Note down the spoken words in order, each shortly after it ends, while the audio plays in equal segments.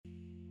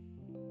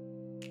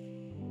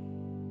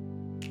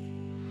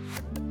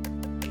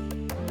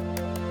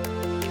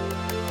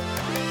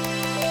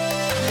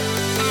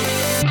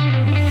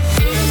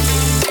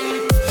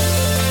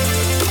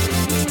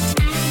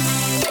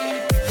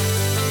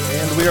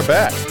are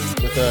back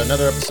with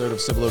another episode of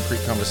Civil Oak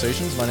Creek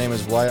Conversations. My name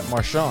is Wyatt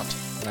Marchant,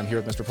 and I'm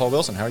here with Mr. Paul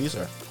Wilson. How are you,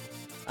 sir?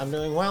 I'm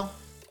doing well.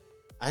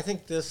 I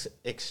think this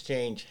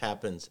exchange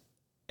happens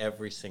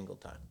every single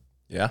time.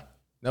 Yeah?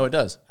 No, it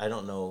does. I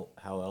don't know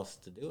how else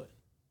to do it.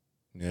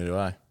 Neither do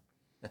I.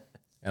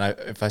 And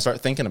if I start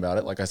thinking about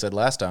it, like I said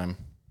last time,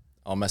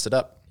 I'll mess it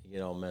up. You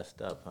get all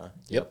messed up, huh?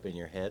 Yep. Up in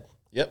your head.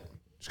 Yep.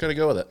 Just got to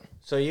go with it.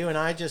 So you and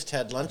I just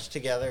had lunch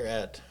together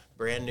at a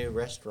brand new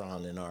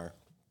restaurant in our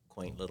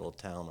quaint little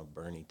town of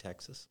Boerne,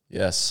 Texas.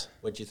 Yes.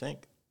 What'd you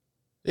think?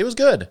 It was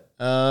good.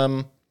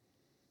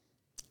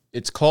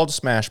 It's called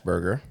Smash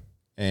Burger,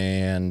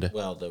 and...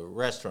 Well, the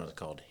restaurant is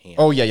called Hamby's.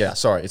 Oh, yeah.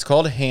 Sorry. It's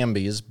called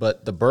Hamby's,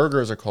 but the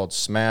burgers are called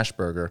Smash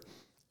Burger.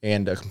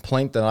 And a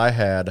complaint that I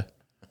had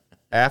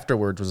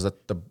afterwards was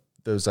that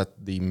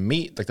the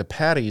meat, like the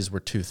patties, were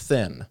too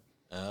thin.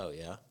 Oh,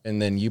 yeah. And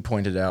then you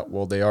pointed out,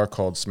 well, they are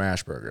called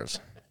Smash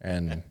Burgers.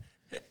 And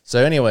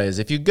so anyways,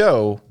 if you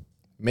go,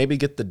 maybe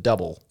get the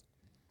double,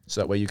 so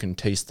that way you can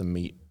taste the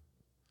meat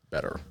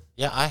better.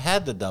 Yeah, I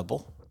had the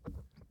double,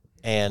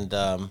 and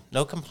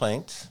no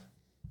complaints.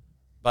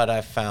 But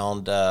I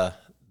found that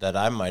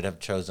I might have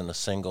chosen a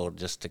single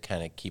just to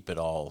kind of keep it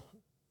all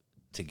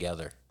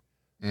together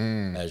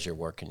as you're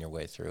working your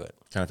way through it.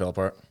 Kind of fell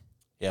apart?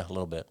 Yeah, a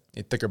little bit. You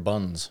had thicker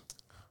buns.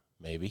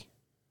 Maybe.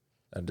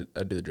 I'd do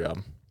the job.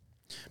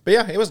 But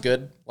yeah, it was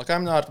good. Like,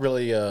 I'm not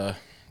really a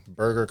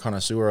burger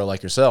connoisseur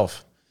like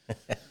yourself.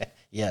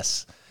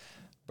 Yes.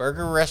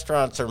 Burger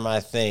restaurants are my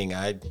thing.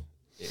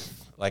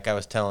 Like I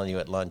was telling you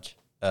at lunch,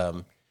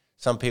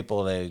 some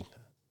people,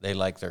 they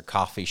like their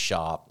coffee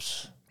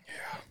shops.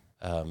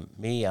 Yeah.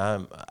 Me,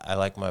 I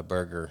like my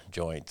burger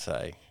joints.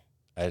 I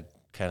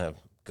kind of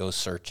go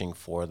searching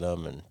for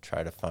them and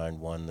try to find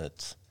one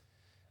that's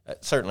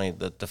certainly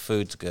the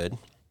food's good.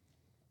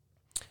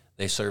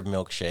 They serve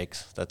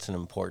milkshakes. That's an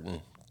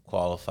important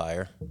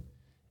qualifier.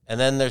 And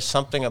then there's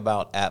something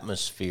about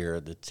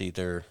atmosphere that's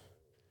either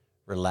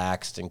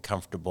relaxed and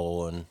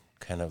comfortable and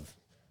kind of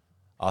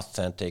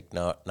authentic,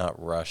 not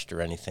rushed or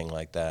anything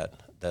like that.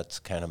 That's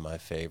kind of my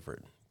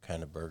favorite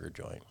kind of burger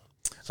joint.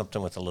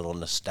 Something with a little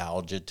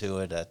nostalgia to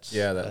it. That's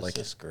like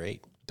just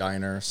great.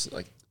 Diners,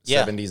 like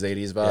 70s,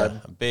 80s vibe. Yeah,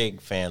 a big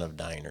fan of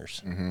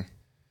diners. Mm-hmm.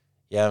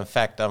 Yeah, in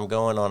fact, I'm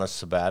going on a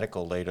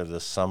sabbatical later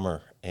this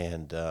summer,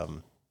 and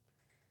I'm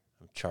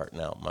charting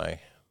out my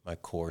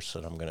course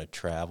that I'm going to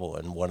travel.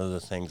 And one of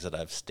the things that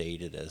I've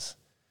stated as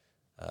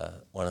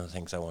one of the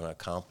things I want to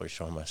accomplish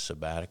on my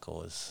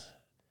sabbatical is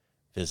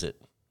visit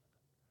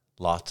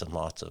lots and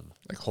lots of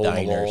like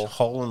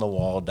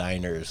hole-in-the-wall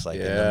diners, like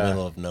in the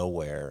middle of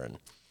nowhere. And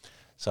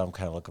so I'm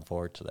kind of looking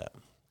forward to that.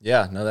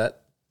 Yeah, no,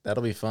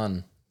 that'll be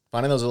fun.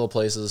 Finding those little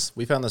places.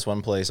 We found this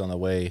one place on the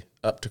way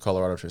up to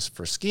Colorado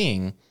for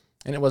skiing,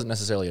 and it wasn't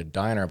necessarily a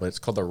diner, but it's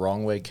called the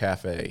Wrong Way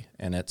Cafe,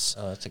 and it's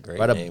that's a great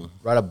name.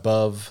 Right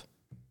above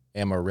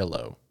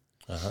Amarillo.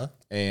 Uh-huh.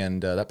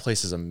 And that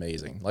place is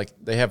amazing. Like,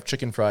 they have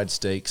chicken fried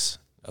steaks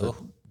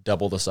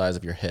double the size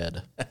of your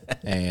head,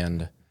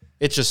 and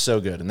it's just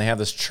so good. And they have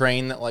this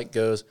train that like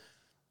goes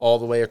all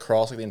the way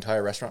across like the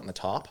entire restaurant on the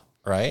top.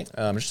 Right.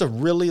 It's just a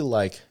really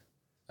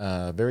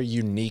very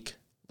unique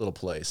little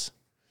place.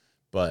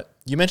 But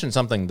you mentioned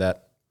something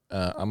that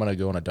I'm going to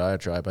go on a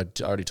diatribe. I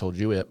already told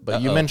you it,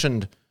 but you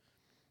mentioned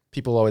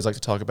people always like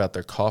to talk about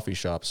their coffee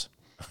shops.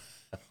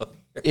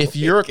 If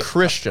you're a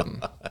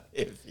Christian,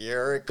 if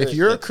you're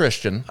a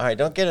Christian, all right,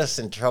 don't get us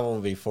in trouble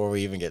before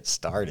we even get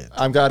started.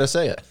 I've got to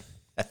say it.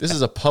 This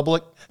is a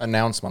public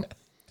announcement.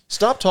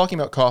 Stop talking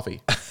about coffee.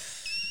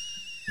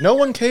 No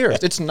one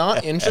cares. It's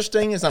not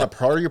interesting. It's not a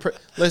part of your...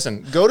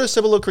 Listen, go to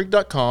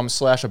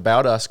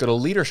civiloakcreek.com/about us, go to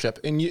leadership,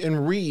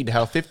 and read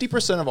how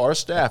 50% of our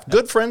staff,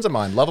 good friends of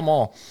mine, love them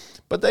all,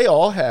 but they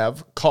all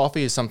have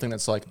coffee as something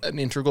that's like an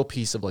integral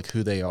piece of like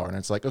who they are. And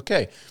it's like,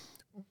 okay,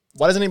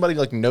 why does anybody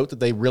like note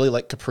that they really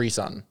like Capri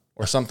Sun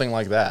or something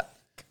like that?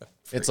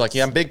 It's like,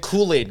 yeah, I'm a big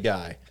Kool-Aid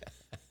guy.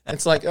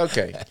 It's like,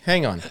 okay,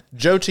 hang on.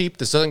 Joe Cheap,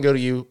 this doesn't go to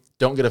you.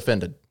 Don't get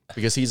offended,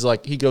 because he's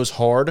like, he goes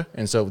hard,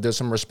 and so there's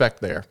some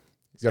respect there.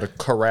 He's got a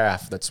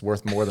carafe that's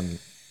worth more than...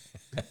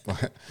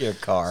 Your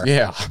car.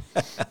 Yeah.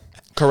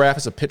 Carafe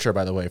is a pitcher,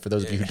 by the way, for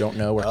those of you who don't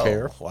know or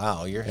care.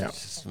 Wow, you're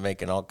just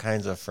making all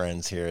kinds of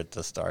friends here at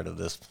the start of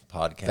this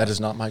podcast. That is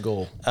not my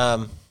goal.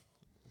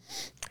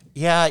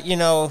 Yeah,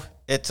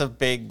 it's a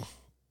big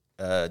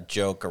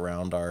joke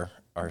around our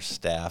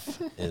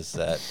staff is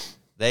that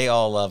they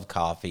all love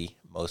coffee,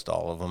 most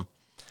all of them,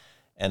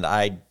 and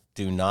I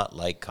do not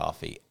like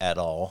coffee at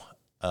all.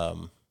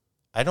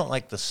 I don't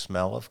like the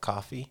smell of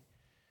coffee.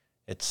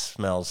 It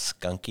smells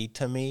skunky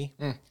to me.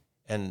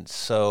 And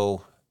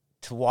so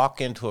to walk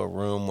into a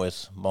room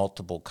with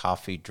multiple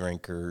coffee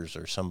drinkers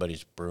or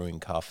somebody's brewing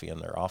coffee in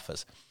their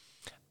office,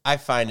 I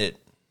find it,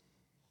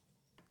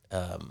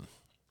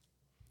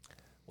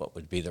 what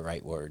would be the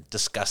right word?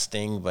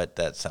 Disgusting, but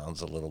that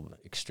sounds a little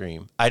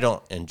extreme. I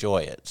don't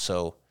enjoy it.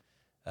 So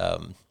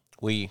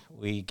we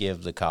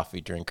give the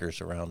coffee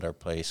drinkers around our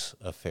place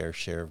a fair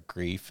share of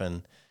grief,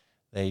 and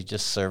they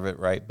just serve it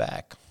right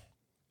back.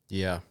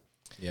 Yeah.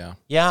 Yeah,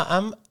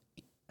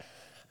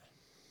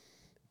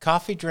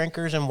 coffee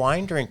drinkers and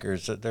wine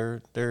drinkers.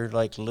 They're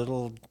like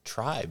little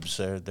tribes.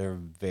 They're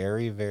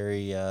very,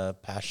 very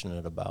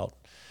passionate about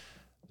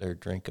their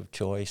drink of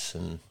choice,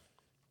 and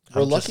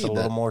We're I'm just lucky a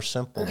little that- more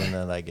simple than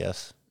that, I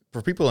guess.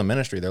 For people in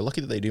ministry, they're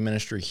lucky that they do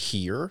ministry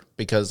here,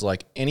 because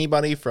like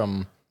anybody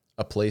from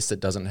a place that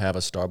doesn't have a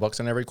Starbucks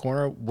in every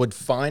corner would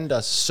find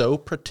us so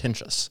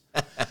pretentious.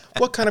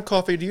 What kind of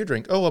coffee do you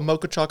drink? Oh, a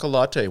mocha chocolate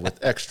latte with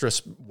extra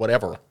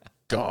whatever.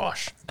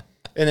 Gosh.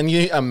 And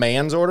then a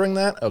man's ordering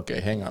that?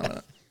 Okay, hang on a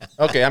minute.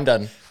 Okay, I'm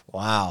done.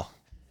 Wow,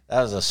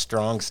 that was a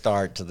strong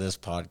start to this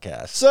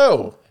podcast.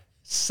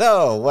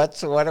 So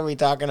what are we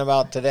talking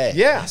about today?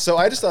 yeah, so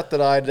I just thought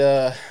that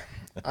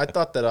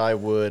I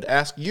would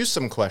ask you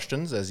some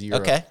questions, as you're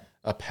Okay.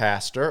 a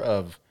pastor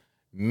of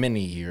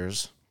many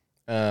years.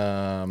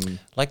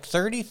 Like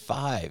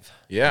 35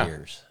 Yeah.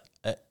 years.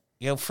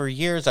 For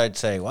years I'd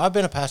say, well, I've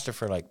been a pastor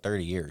for like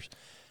 30 years.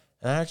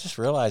 And I just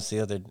realized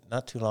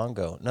not too long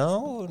ago,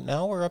 no,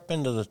 now we're up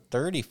into the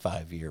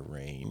 35-year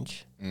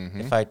range.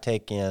 Mm-hmm. If I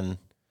take in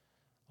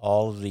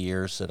all of the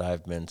years that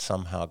I've been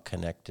somehow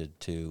connected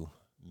to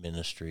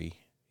ministry,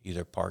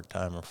 either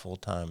part-time or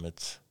full-time,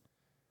 it's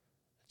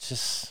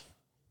just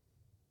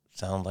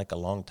sounds like a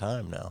long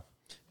time now.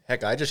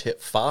 Heck, I just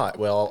hit 5.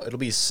 Well, it'll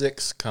be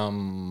 6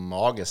 come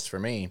August for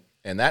me,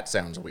 and that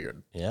sounds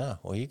weird. Yeah,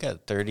 well, you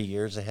got 30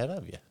 years ahead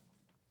of you.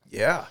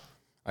 Yeah,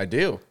 I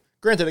do.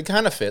 Granted, it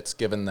kind of fits,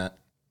 given that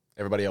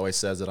everybody always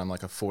says that I'm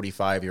like a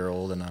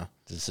 45-year-old in a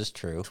This is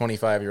true.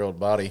 25-year-old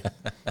body.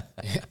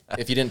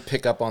 If you didn't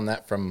pick up on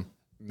that from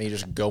me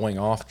just going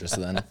off just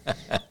then.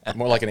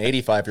 More like an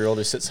 85-year-old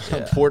who sits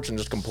on a porch and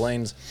just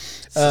complains.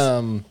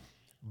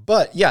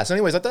 But yeah, so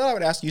anyways, I thought I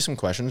would ask you some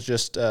questions.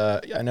 Just,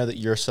 I know that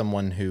you're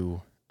someone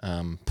who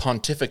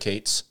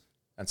pontificates.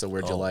 That's a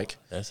word you like.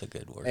 That's a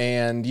good word.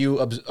 And you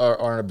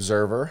are an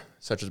observer,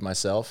 such as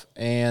myself.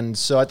 And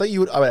so I thought I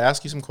would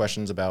ask you some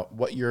questions about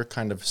what you're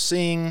kind of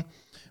seeing,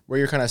 where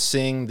you're kind of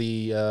seeing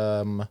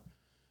the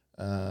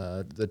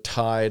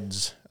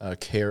tides,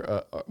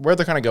 where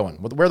they're kind of going,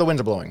 where the winds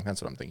are blowing.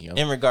 That's what I'm thinking of.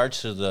 In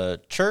regards to the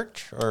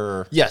church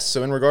or Yes,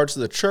 so in regards to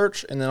the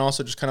church, and then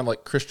also just kind of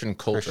like Christian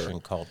culture.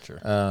 Christian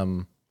culture?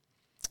 I'm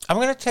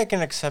going to take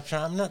an exception.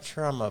 I'm not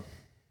sure I'm a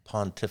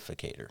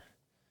pontificator.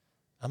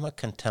 I'm a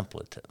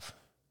contemplative.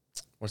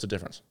 What's the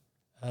difference?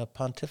 A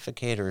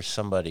pontificator is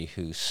somebody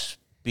who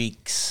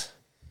speaks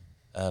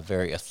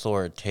very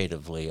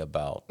authoritatively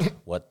about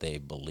what they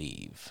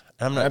believe.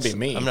 That'd be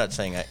me. I'm not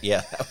saying that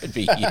would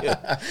be you.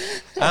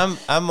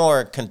 I'm more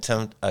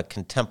a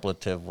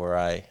contemplative, where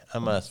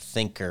I'm a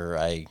thinker.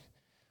 I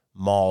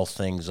mull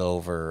things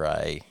over.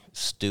 I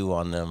stew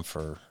on them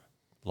for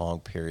long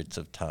periods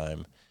of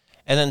time,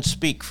 and then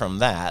speak from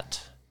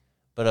that.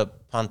 But a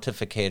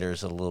pontificator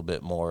is a little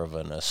bit more of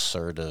an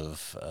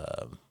assertive,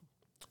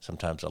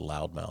 sometimes a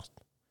loudmouth.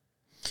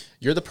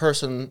 You're the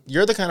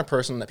kind of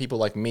person that people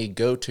like me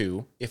go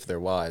to, if they're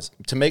wise,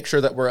 to make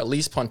sure that we're at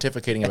least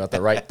pontificating about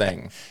the right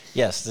thing.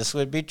 Yes, this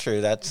would be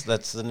true. That's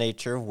the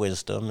nature of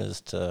wisdom,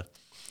 is to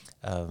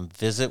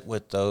visit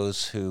with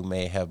those who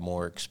may have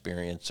more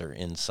experience or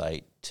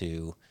insight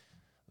to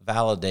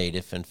validate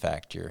if, in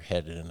fact, you're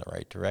headed in the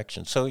right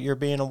direction. So you're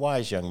being a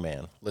wise young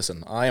man.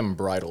 Listen, I am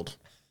bridled.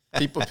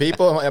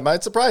 People, it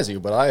might surprise you,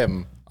 but I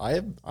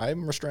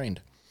am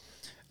restrained.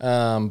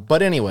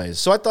 But anyways,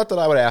 so I thought that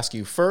I would ask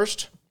you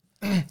first,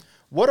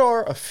 what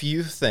are a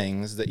few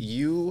things that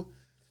you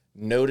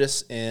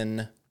notice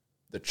in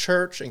the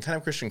church and kind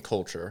of Christian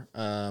culture?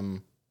 I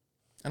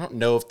don't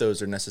know if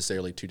those are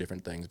necessarily two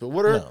different things, but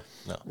what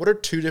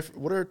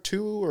are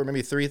two or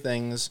maybe three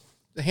things,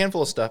 a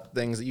handful of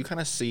things that you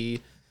kind of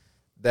see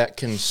that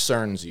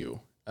concerns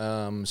you?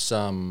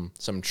 Some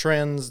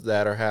trends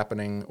that are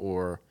happening,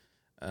 or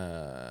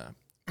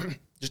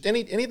just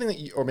anything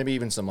that or maybe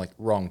even some like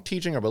wrong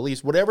teaching or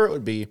beliefs, whatever it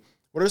would be.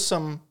 What are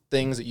some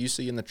things that you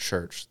see in the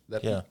church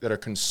that are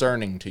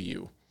concerning to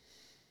you?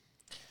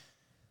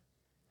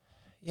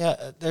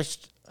 Yeah, there's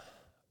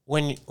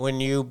when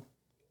you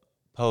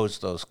pose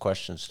those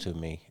questions to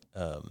me,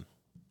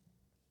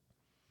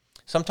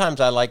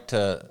 sometimes I like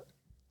to,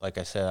 like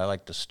I said, I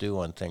like to stew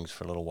on things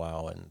for a little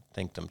while and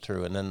think them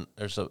through. And then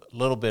there's a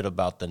little bit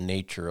about the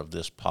nature of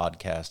this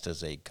podcast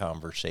as a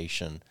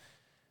conversation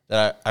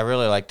that I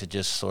really like to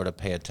just sort of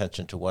pay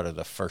attention to what are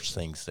the first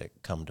things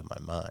that come to my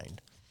mind.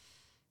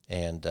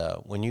 And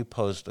when you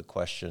posed the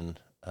question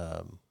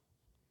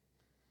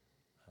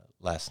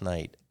last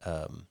night,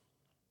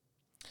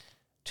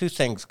 two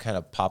things kind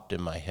of popped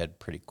in my head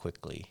pretty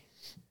quickly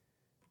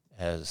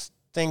as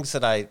things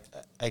that I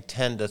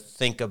tend to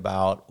think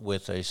about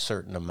with a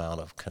certain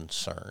amount of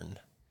concern.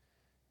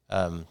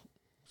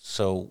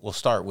 So we'll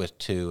start with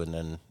two, and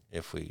then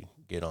if we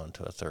get on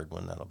to a third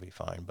one, that'll be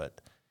fine.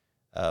 But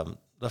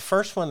the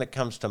first one that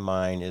comes to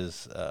mind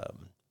is,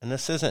 and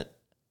this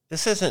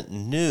isn't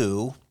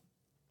new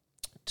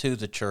to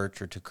the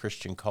church or to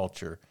Christian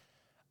culture.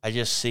 I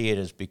just see it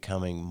as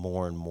becoming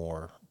more and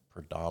more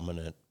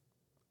predominant,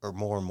 or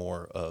more and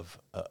more of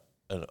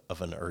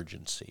an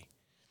urgency.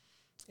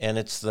 And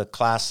it's the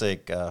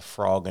classic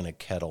frog in a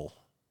kettle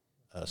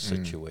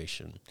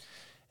situation.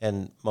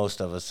 and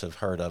most of us have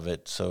heard of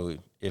it. So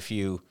if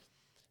you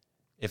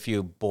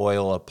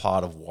boil a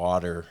pot of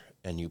water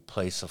and you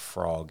place a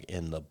frog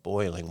in the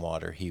boiling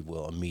water, he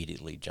will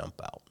immediately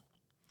jump out.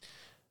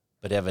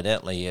 But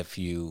evidently, if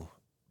you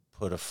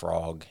put a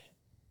frog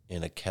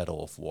in a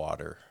kettle of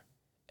water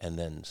and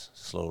then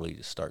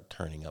slowly start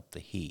turning up the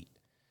heat,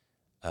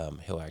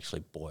 he'll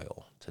actually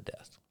boil to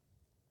death.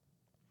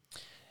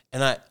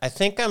 And I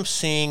think I'm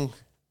seeing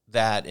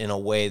that in a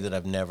way that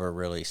I've never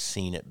really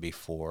seen it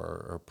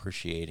before or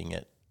appreciating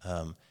it.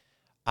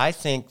 I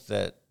think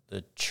that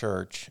the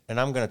church, and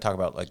I'm going to talk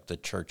about like the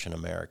church in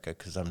America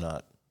because I'm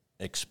not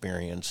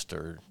experienced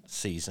or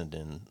seasoned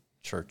in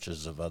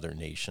churches of other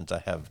nations. I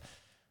have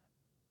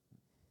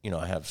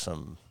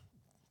some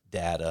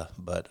data,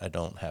 but I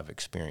don't have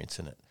experience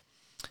in it.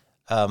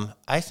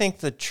 I think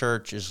the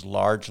church is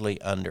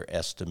largely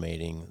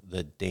underestimating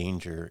the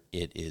danger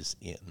it is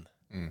in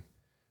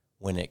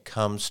when it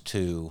comes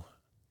to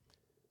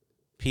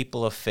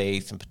people of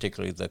faith, and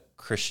particularly the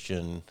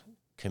Christian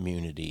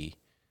community,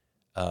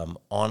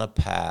 on a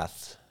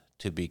path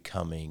to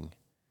becoming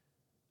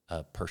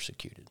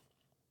persecuted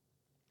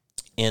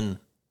in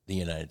the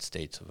United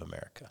States of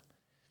America.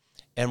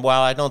 And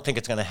while I don't think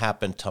it's going to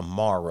happen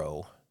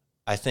tomorrow,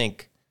 I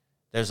think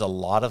there's a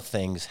lot of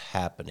things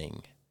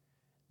happening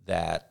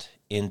that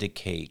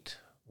indicate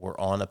we're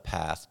on a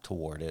path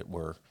toward it.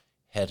 We're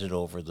headed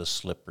over the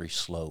slippery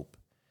slope.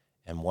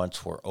 And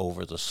once we're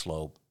over the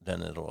slope,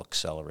 then it'll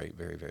accelerate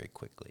very, very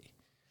quickly.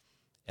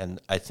 And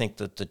I think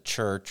that the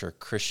church or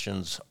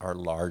Christians are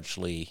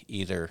largely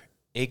either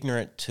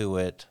ignorant to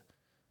it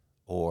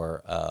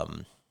or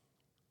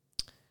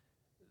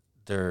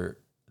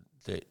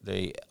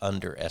they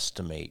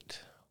underestimate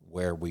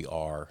where we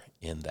are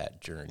in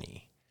that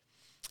journey.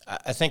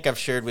 I think I've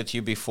shared with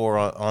you before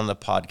on the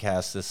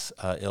podcast this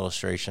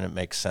illustration. It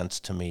makes sense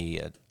to me.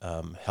 It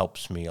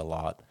helps me a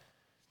lot.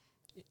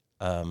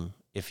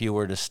 If you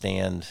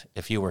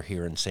were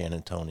here in San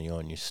Antonio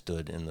and you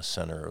stood in the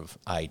center of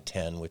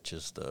I-10, which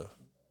is the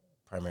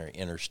primary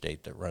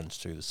interstate that runs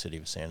through the city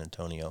of San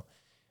Antonio,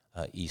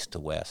 east to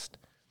west,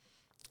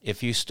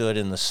 if you stood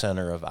in the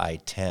center of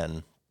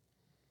I-10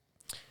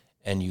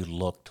 and you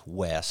looked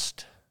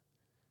west,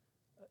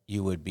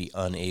 you would be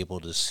unable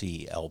to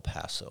see El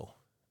Paso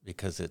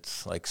because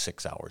it's like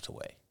 6 hours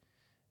away.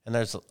 And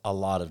there's a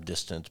lot of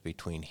distance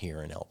between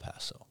here and El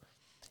Paso.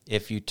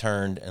 If you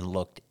turned and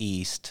looked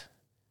east,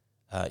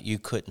 you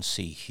couldn't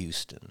see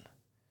Houston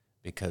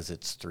because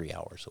it's 3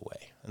 hours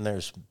away. And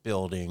there's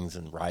buildings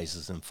and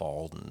rises and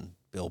falls and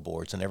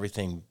billboards and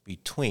everything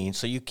between,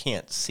 so you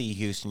can't see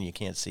Houston, you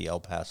can't see El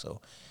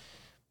Paso.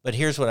 But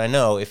here's what I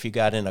know. If you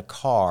got in a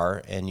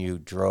car and you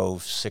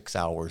drove 6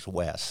 hours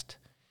west,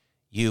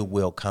 you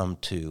will come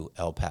to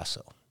El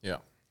Paso. Yeah.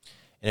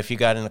 And if you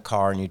got in a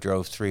car and you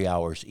drove 3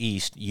 hours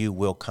east, you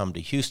will come to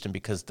Houston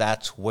because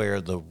that's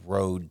where the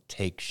road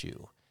takes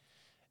you.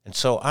 And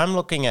so I'm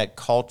looking at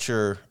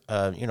culture,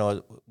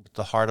 the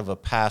heart of a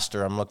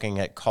pastor, I'm looking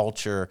at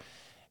culture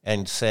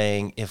and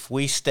saying, if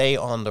we stay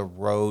on the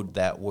road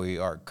that we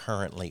are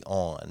currently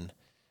on,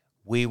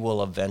 we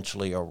will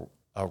eventually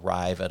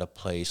arrive at a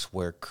place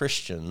where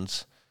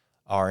Christians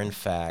are, in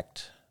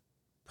fact,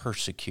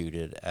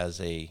 persecuted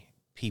as a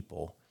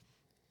people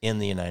in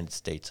the United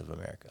States of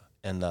America.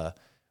 And the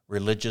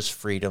religious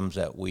freedoms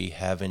that we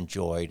have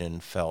enjoyed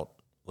and felt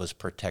was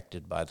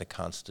protected by the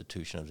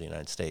Constitution of the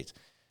United States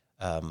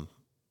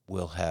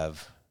will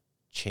have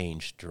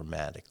changed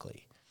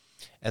dramatically.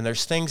 And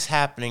there's things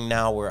happening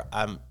now where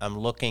I'm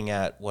looking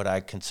at what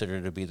I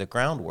consider to be the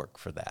groundwork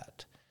for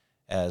that.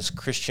 As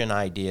Christian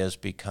ideas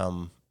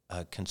become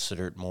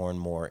considered more and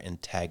more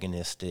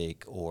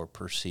antagonistic or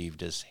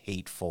perceived as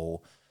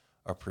hateful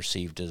or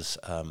perceived as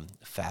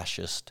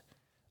fascist.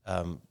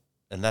 And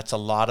that's a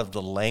lot of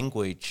the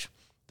language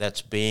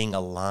that's being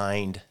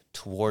aligned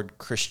toward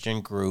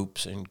Christian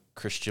groups and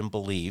Christian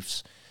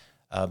beliefs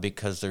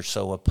because they're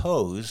so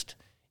opposed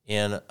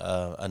in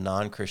a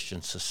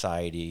non-Christian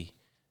society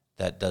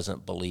that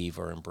doesn't believe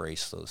or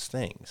embrace those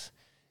things.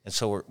 And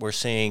so we're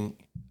seeing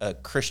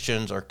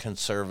Christians or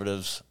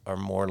conservatives are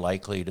more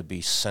likely to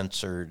be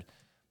censored,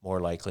 more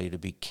likely to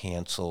be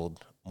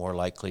canceled, more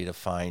likely to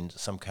find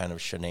some kind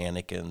of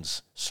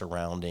shenanigans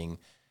surrounding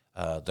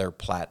their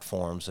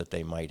platforms that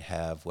they might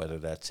have, whether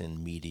that's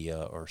in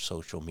media or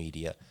social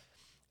media.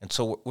 And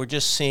so we're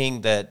just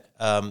seeing that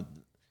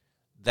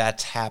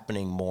that's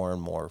happening more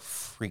and more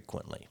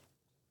frequently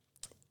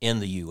in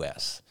the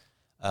U.S.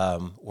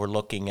 We're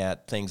looking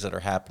at things that are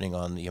happening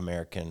on the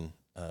American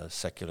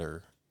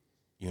secular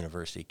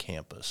university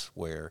campus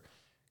where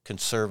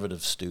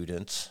conservative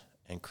students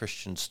and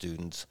Christian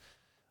students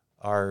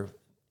are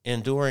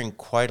enduring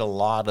quite a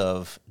lot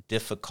of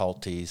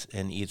difficulties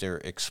in either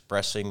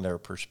expressing their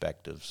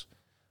perspectives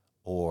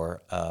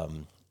or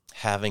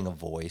having a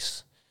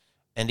voice.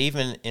 And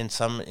even in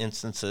some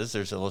instances,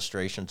 there's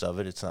illustrations of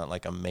it. It's not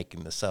like I'm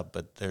making this up,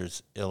 but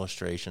there's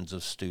illustrations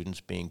of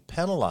students being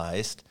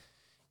penalized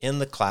in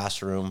the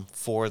classroom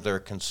for their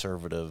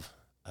conservative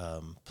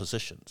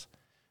positions,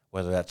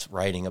 whether that's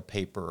writing a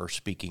paper or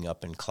speaking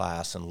up in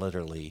class and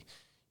literally,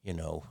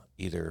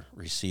 either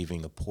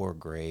receiving a poor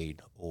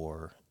grade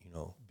or,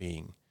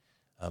 being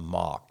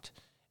mocked.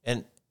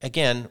 And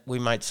again, we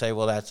might say,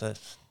 well,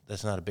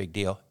 that's not a big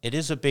deal. It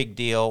is a big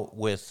deal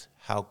with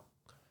how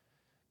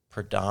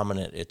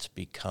predominant it's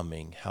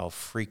becoming, how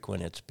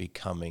frequent it's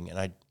becoming.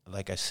 And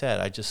like I said,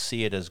 I just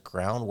see it as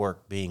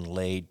groundwork being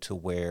laid to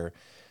where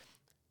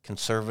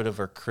conservative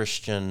or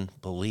Christian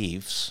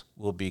beliefs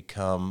will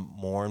become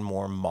more and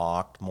more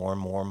mocked, more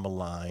and more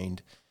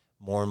maligned,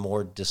 more and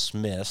more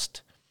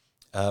dismissed,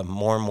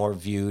 more and more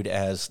viewed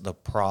as the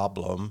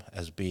problem,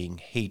 as being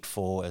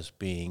hateful, as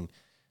being,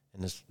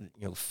 and this,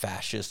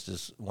 fascist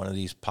is one of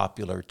these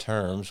popular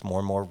terms, more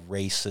and more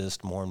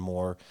racist, more and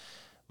more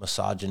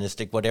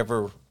misogynistic,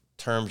 whatever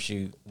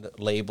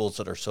labels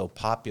that are so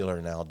popular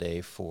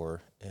nowadays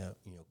for,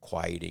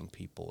 quieting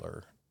people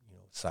or,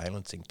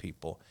 silencing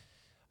people.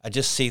 I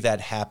just see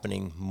that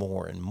happening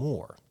more and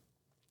more.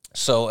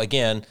 So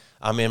again,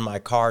 I'm in my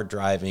car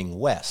driving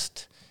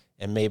west,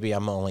 and maybe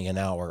I'm only an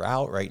hour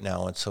out right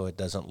now, and so it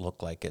doesn't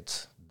look like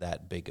it's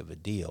that big of a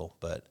deal.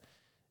 But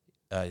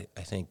I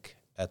think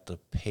at the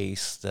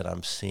pace that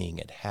I'm seeing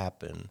it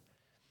happen,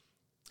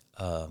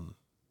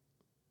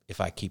 if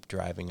I keep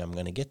driving, I'm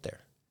going to get there.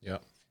 Yeah.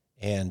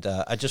 And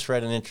I just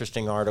read an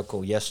interesting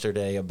article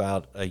yesterday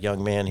about a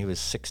young man. He was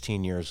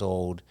 16 years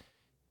old.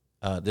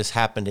 This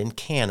happened in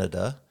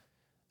Canada.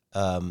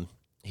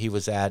 He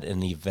was at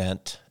an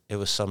event. It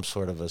was some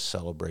sort of a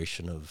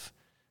celebration of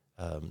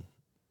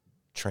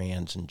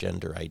trans and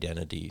gender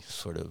identity,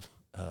 sort of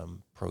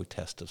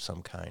protest of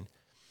some kind.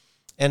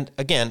 And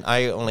again,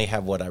 I only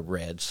have what I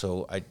read,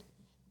 so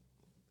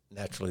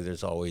naturally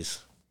there's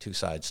always two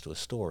sides to a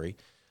story.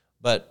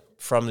 But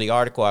from the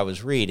article I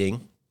was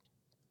reading,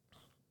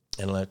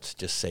 and let's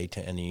just say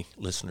to any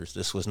listeners,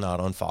 this was not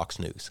on Fox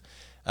News.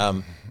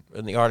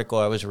 In the article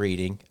I was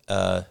reading,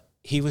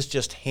 he was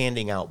just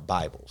handing out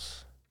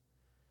Bibles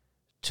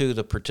to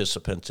the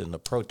participants in the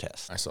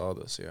protest. I saw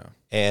this, yeah.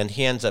 And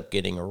he ends up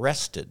getting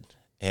arrested.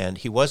 And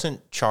he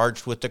wasn't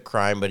charged with the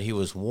crime, but he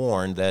was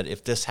warned that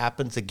if this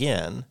happens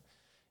again,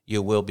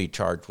 you will be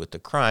charged with the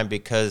crime,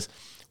 because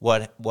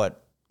what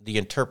the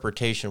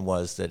interpretation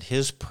was that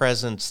his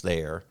presence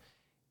there,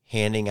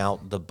 handing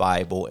out the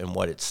Bible and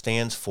what it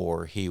stands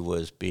for, he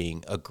was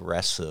being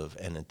aggressive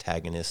and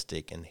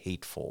antagonistic and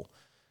hateful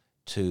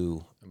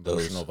to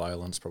emotional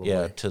violence, probably.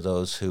 Yeah, to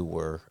those who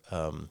were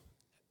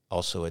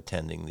also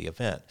attending the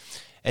event.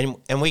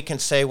 And we can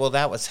say, well,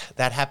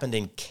 that happened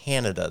in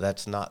Canada.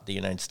 That's not the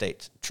United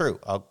States. True,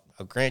 I'll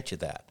grant you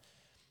that.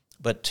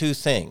 But two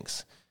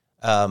things.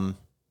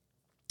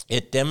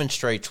 It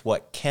demonstrates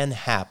what can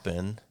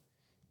happen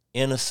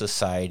in a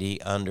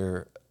society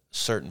under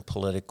certain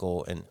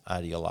political and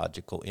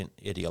ideological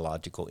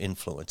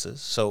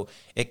influences. So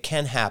it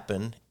can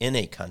happen in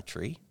a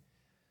country.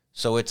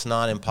 So it's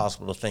not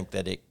impossible to think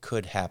that it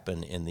could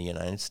happen in the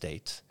United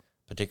States,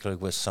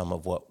 particularly with some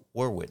of what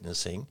we're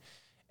witnessing.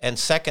 And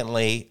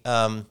secondly,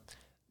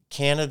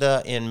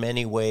 Canada in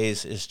many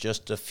ways is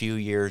just a few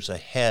years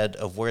ahead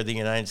of where the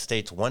United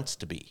States wants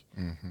to be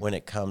when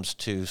it comes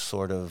to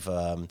sort of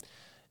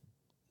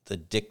the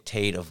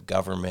dictate of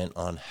government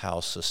on how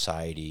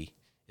society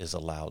is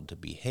allowed to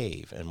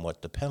behave and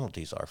what the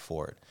penalties are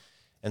for it.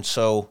 And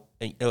so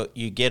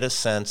you get a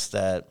sense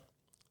that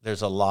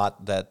there's a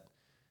lot that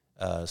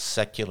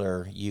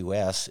secular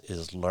U.S.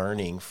 is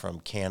learning from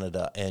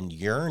Canada and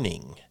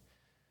yearning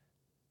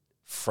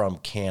from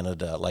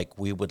Canada. Like,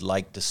 we would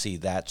like to see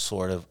that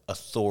sort of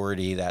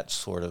authority, that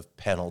sort of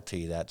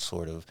penalty, that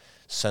sort of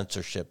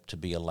censorship to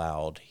be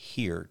allowed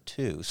here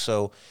too.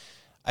 So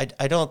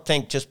I don't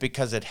think just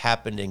because it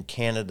happened in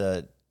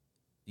Canada,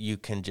 you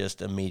can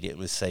just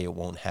immediately say it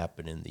won't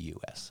happen in the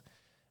U.S.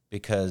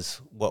 Because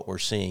what we're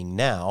seeing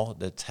now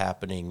that's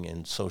happening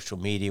in social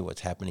media,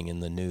 what's happening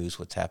in the news,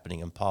 what's happening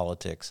in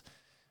politics,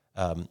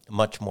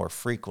 much more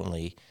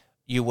frequently,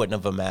 you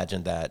wouldn't have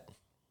imagined that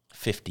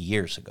 50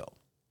 years ago.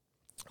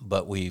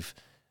 But we've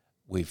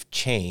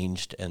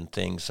changed, and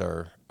things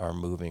are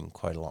moving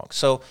quite along.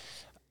 So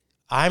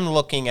I'm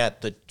looking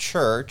at the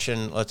church,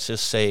 and let's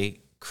just say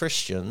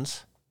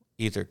Christians,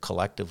 either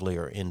collectively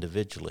or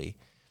individually,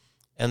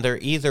 and they're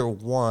either,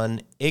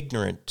 one,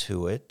 ignorant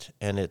to it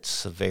and its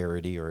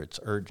severity or its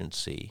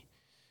urgency,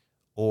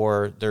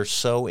 or they're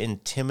so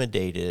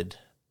intimidated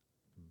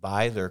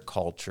by their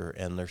culture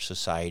and their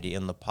society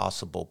and the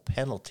possible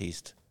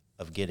penalties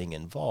of getting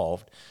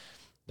involved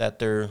that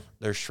they're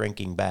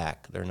shrinking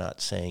back. They're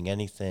not saying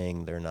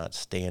anything. They're not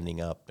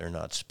standing up. They're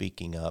not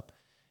speaking up.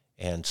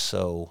 And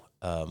so,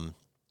 in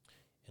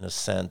a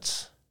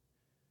sense,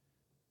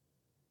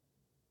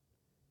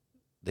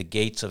 the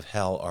gates of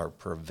hell are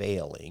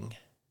prevailing.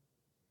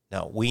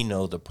 Now, we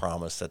know the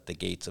promise that the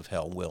gates of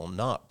hell will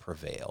not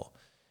prevail,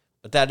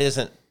 but that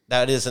isn't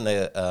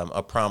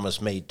a promise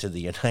made to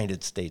the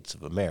United States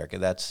of America.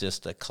 That's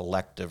just a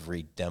collective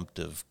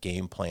redemptive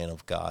game plan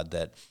of God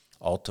that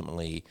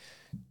ultimately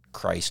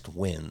Christ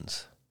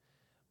wins.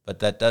 But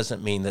that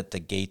doesn't mean that the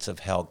gates of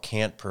hell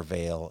can't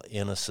prevail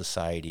in a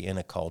society, in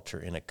a culture,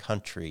 in a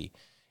country.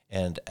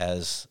 And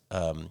as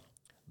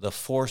the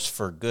force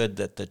for good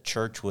that the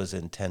church was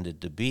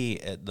intended to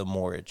be, the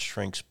more it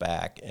shrinks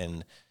back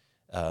and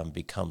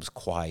becomes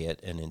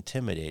quiet and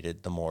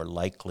intimidated, the more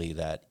likely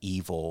that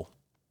evil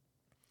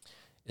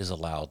is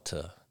allowed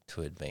to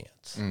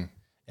advance.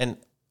 And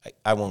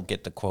I won't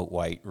get the quote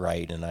Wyatt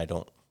right, and I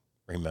don't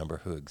remember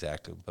who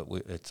exactly, but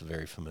it's a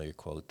very familiar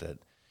quote that,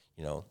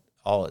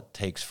 all it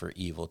takes for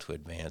evil to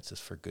advance is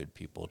for good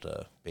people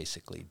to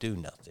basically do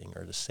nothing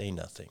or to say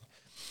nothing.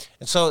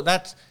 And so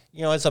that's,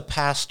 as a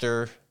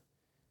pastor,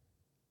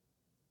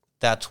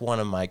 that's one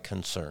of my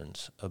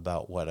concerns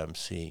about what I'm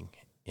seeing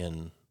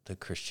in the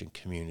Christian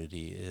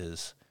community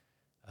is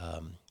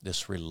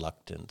this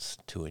reluctance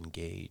to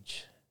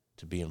engage,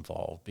 to be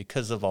involved,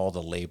 because of all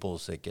the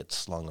labels that get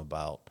slung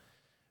about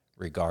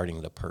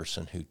regarding the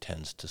person who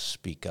tends to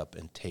speak up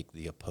and take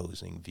the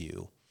opposing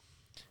view.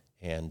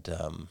 And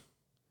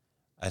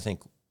I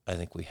think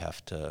we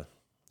have to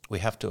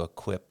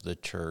equip the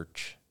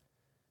church.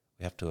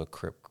 We have to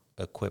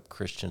equip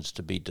Christians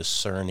to be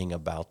discerning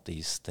about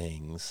these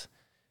things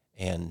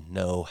and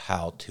know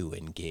how to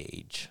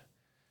engage.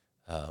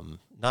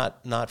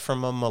 Not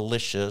from a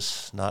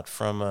malicious, not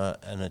from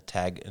an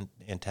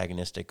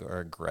antagonistic or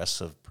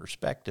aggressive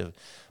perspective,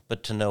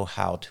 but to know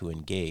how to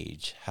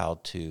engage,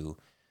 how to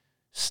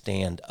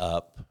stand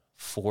up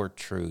for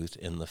truth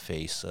in the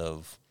face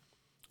of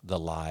the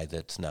lie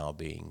that's now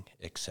being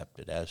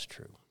accepted as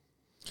true.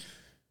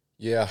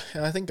 Yeah,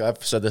 and I think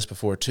I've said this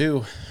before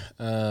too,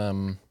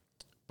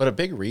 but a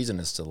big reason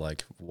as to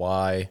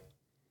why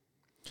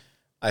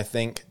I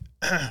think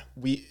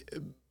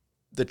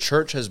the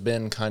church has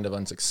been kind of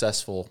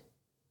unsuccessful.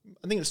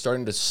 I think it's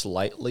starting to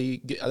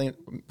slightly I think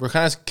we're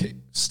kind of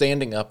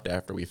standing up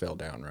after we fell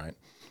down, right?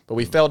 But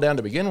we fell down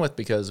to begin with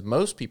because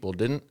most people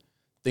didn't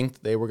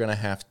think they were going to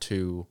have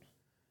to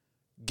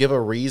give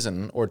a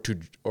reason or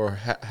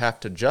have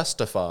to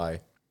justify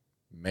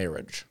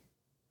marriage.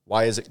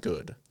 Why is it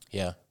good?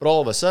 Yeah. But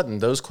all of a sudden,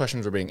 those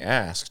questions were being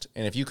asked,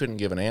 and if you couldn't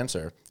give an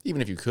answer,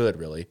 even if you could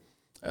really,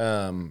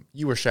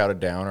 you were shouted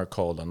down or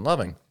called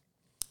unloving.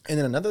 And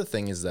then another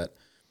thing is that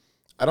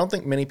I don't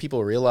think many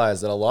people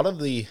realize that a lot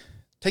of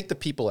take the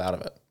people out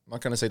of it. I'm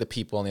not going to say the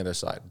people on the other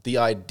side. The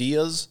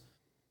ideas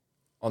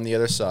on the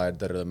other side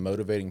that are the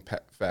motivating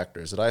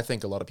factors that I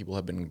think a lot of people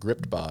have been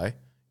gripped by.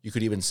 You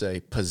could even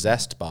say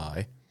possessed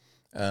by.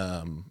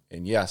 And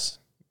yes,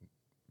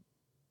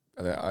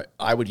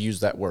 I would use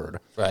that word.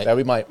 Right. That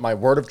would be my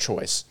word of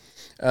choice.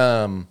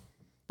 But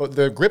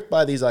they're gripped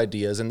by these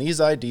ideas, and these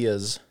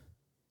ideas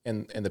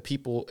and the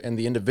people and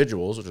the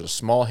individuals, which is a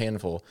small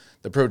handful,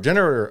 the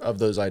progenitor of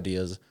those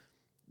ideas,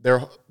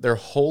 they're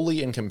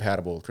wholly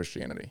incompatible with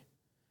Christianity.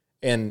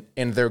 And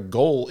their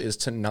goal is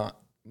to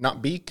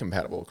not be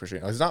compatible with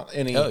Christianity. It's not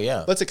any,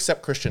 let's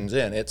accept Christians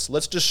in. It's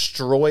let's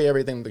destroy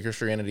everything that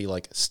Christianity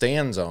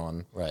stands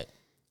on. Right.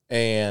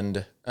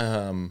 And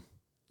then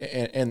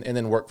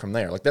work from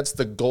there. That's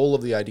the goal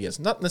of the ideas,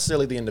 not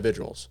necessarily the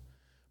individuals,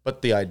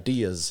 but the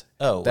ideas.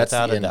 Oh, that's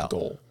without the end a doubt.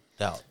 goal.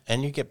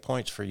 And you get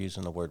points for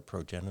using the word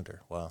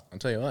progenitor. Wow. I'll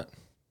tell you what.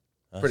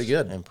 That's pretty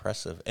good.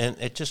 Impressive. And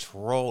it just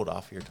rolled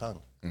off your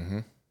tongue. Mm-hmm.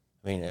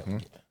 I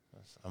mean,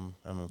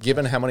 I'm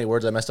given how many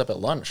words I messed up at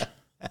lunch.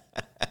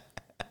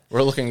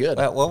 We're looking good.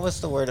 What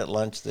was the word at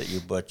lunch that you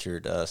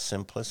butchered?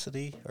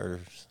 Simplicity? Or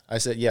I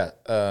said, yeah.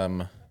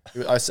 I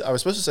was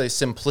supposed to say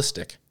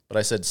simplistic, but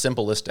I said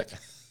simplistic.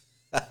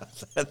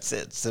 That's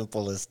it,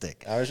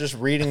 simplistic. I was just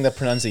reading the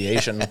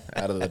pronunciation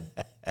out of the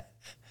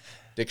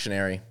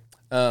dictionary.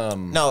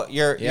 No,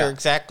 you're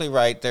exactly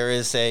right. There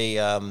is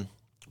a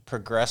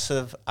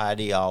progressive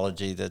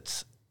ideology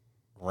that's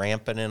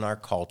rampant in our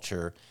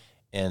culture,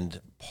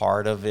 and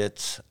part of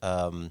its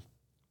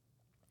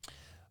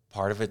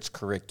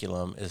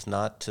curriculum is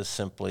not to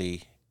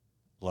simply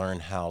learn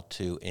how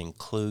to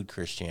include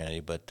Christianity,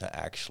 but to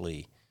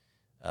actually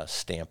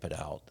stamp it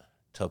out,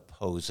 to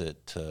oppose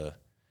it, to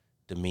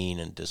demean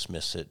and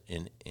dismiss it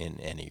in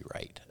any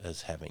right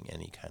as having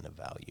any kind of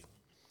value.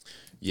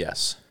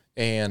 Yes.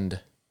 And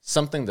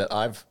something that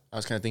I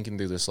was kind of thinking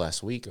through this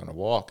last week on a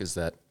walk is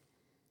that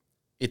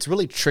it's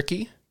really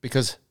tricky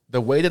because the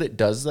way that it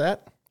does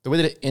that, the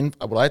way that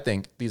what I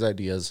think these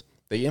ideas,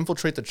 they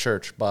infiltrate the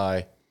church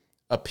by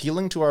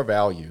appealing to our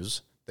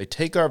values. They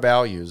take our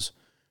values,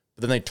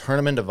 but then they turn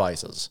them into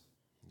vices.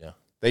 Yeah.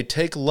 They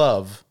take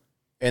love,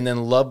 and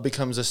then love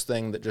becomes this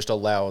thing that just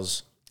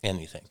allows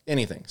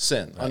anything,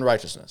 sin, right.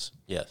 Unrighteousness.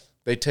 Yes.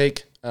 They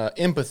take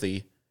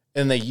empathy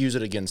and they use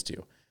it against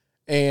you.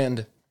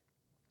 And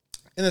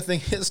the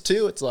thing is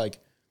too, it's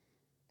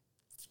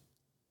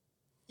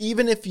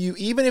even if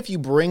you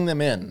bring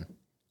them in,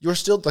 you're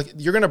still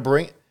you're going to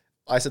bring,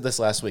 I said this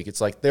last week,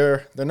 it's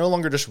they're no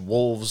longer just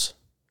wolves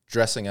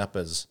dressing up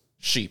as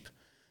sheep.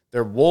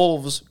 They're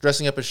wolves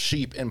dressing up as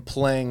sheep and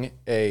playing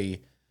an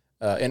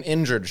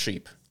injured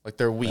sheep.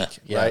 They're weak,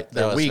 right?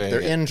 They're weak, they're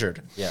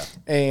injured. Yeah.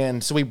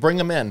 And so we bring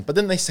them in, but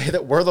then they say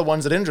that we're the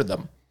ones that injured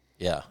them.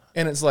 Yeah.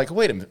 And it's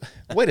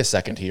wait a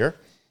second here.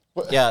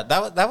 Yeah,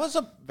 that was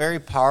a very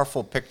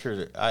powerful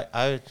picture.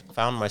 I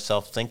found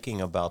myself thinking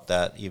about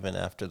that even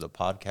after the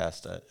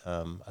podcast.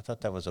 I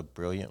thought that was a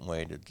brilliant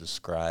way to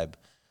describe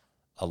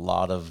a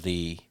lot of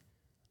the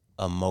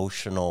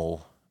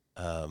emotional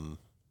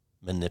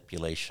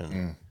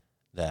manipulation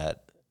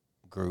that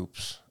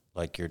groups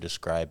like you're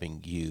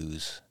describing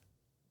use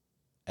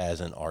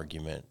as an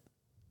argument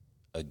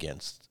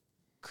against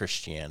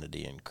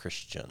Christianity and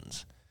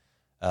Christians.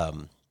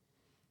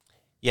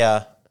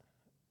 Yeah,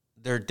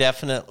 they're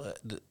definitely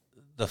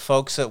the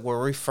folks that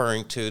we're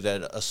referring to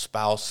that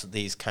espouse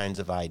these kinds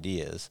of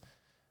ideas.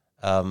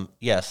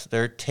 Yes,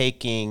 they're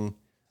taking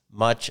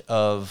much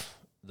of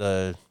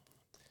the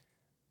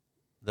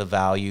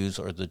values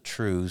or the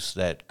truths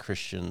that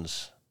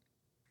Christians,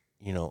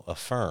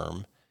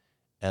 affirm,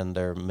 and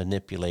they're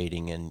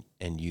manipulating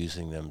and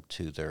using them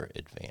to their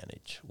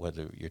advantage.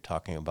 Whether you're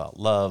talking about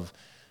love,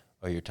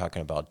 or you're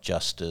talking about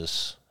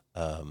justice,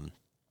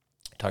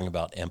 talking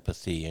about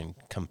empathy and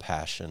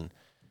compassion.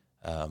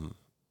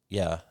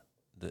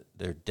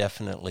 They're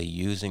definitely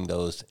using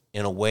those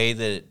in a way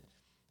that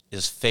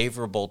is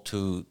favorable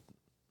to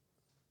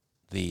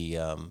the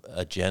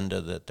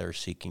agenda that they're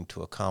seeking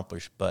to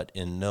accomplish, but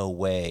in no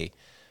way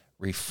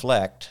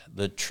reflect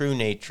the true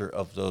nature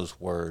of those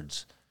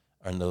words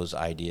and those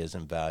ideas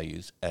and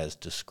values as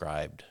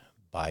described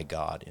by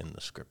God in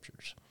the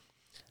Scriptures.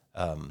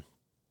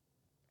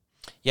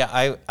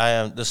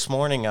 This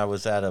morning I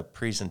was at a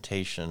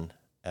presentation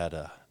at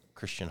a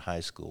Christian high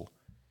school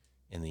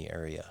in the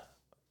area.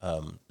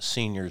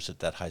 Seniors at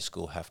that high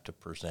school have to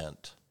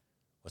present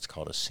what's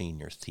called a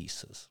senior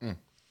thesis.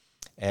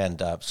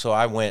 And so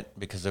I went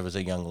because there was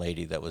a young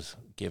lady that was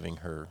giving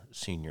her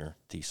senior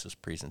thesis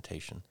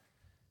presentation.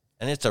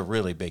 And it's a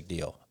really big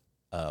deal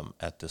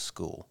at this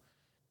school.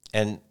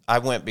 And I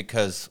went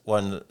because,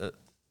 one,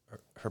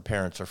 her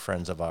parents are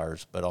friends of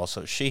ours, but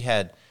also she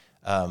had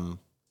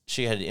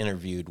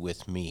interviewed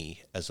with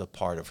me as a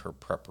part of her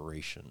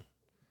preparation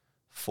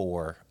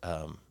for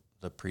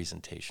the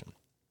presentation.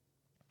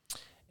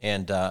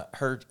 And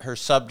her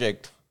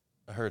subject,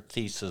 her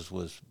thesis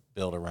was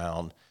built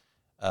around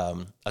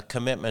a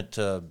commitment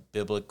to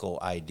biblical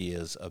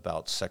ideas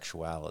about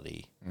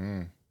sexuality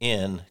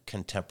in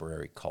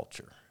contemporary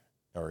culture,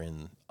 or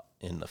in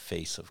the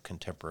face of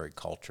contemporary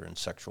culture and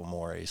sexual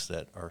mores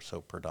that are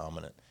so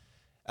predominant.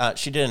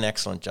 She did an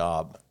excellent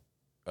job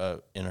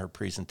in her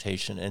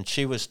presentation, and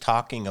she was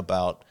talking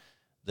about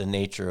the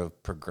nature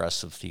of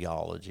progressive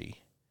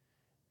theology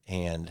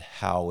and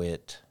how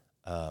it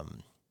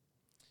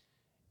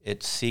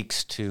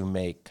seeks to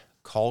make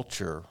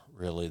culture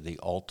really the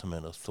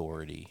ultimate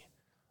authority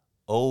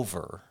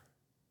over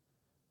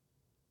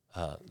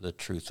the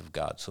truth of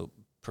God. So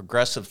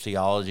progressive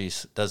theology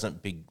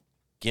doesn't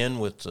begin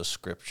with the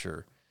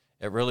Scripture.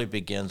 It really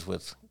begins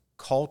with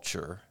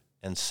culture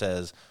and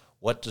says,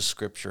 what does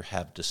Scripture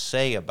have to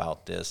say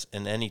about this?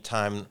 And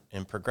anytime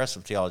in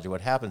progressive theology,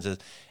 what happens is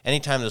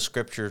anytime the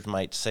Scriptures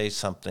might say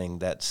something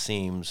that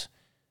seems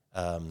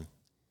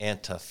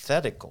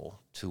antithetical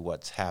to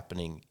what's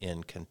happening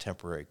in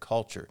contemporary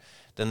culture,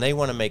 then they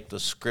want to make the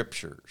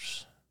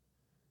Scriptures,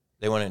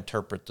 they want to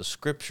interpret the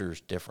Scriptures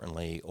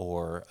differently,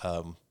 or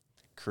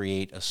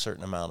create a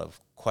certain amount of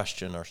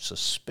question or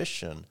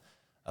suspicion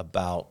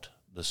about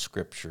the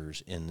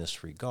Scriptures in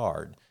this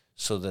regard,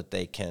 so that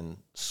they can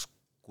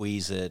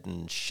squeeze it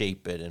and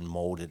shape it and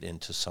mold it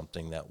into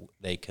something that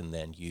they can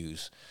then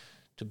use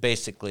to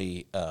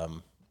basically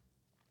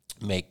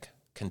make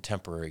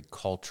contemporary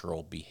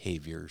cultural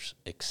behaviors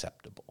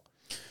acceptable.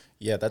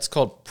 Yeah, that's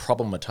called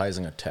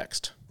problematizing a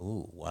text.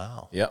 Ooh,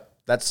 wow. Yep.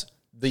 That's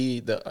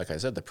the like I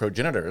said, the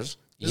progenitors.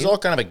 This is all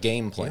kind of a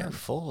game plan. You're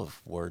full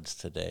of words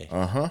today.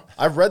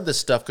 I've read this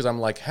stuff because I'm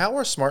like, how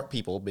are smart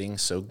people being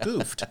so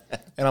goofed?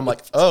 And I'm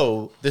like,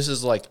 oh, this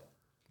is like,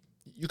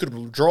 you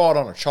could draw it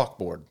on a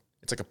chalkboard.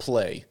 It's like a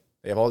play.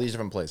 They have all these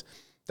different plays.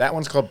 That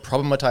one's called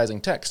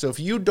problematizing text. So if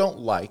you don't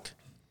like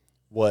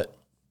what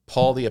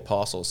Paul the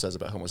Apostle says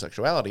about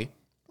homosexuality,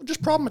 well,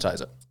 just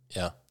problematize it.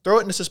 Yeah. Throw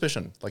it into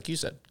suspicion, like you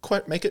said.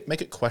 Make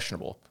it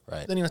questionable.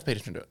 Right. Then you have to pay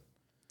attention to it.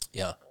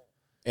 Yeah.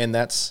 And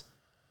that's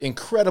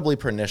incredibly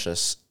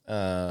pernicious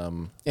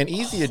and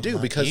easy to do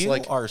because, you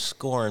are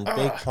scoring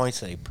big points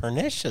today.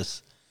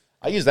 Pernicious.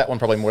 I use that one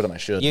probably more than I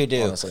should. You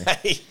do. Honestly.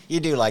 You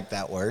do like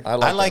that word. I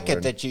like that it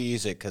word. that you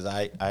use it because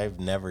I've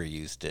never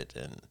used it.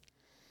 And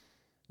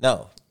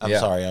no, I'm Yeah.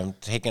 sorry. I'm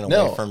taking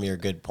away from your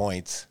good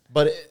points.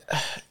 But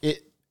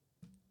it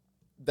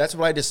that's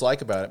what I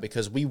dislike about it,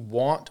 because we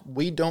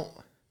don't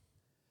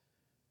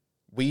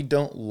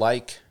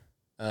like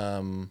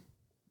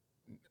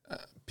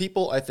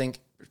people, I think,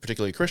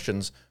 particularly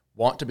Christians,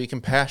 want to be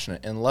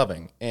compassionate and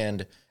loving,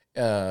 and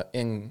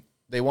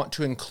they want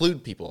to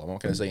include people. I'm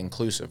not going to say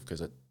inclusive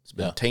because it's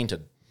been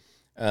tainted.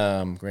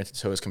 Granted,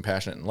 so is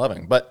compassionate and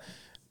loving, but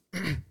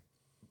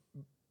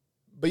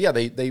yeah,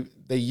 they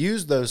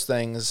use those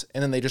things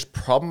and then they just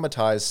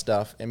problematize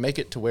stuff and make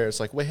it to where it's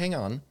like, wait, hang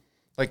on,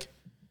 like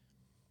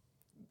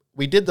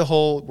we did the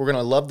whole, we're going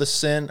to love the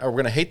sin, or we're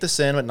going to hate the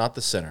sin, but not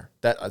the sinner.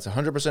 That's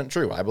 100%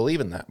 true. I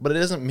believe in that. But it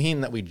doesn't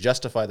mean that we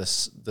justify the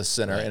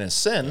sinner in his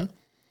sin. Yeah.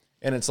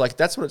 And it's like,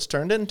 that's what it's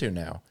turned into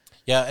now.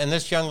 Yeah, and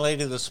this young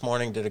lady this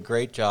morning did a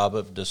great job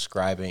of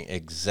describing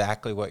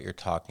exactly what you're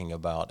talking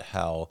about,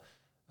 how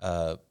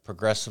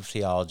progressive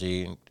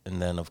theology,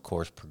 and then, of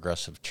course,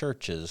 progressive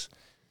churches,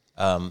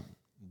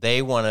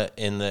 they want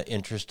to, in the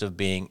interest of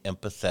being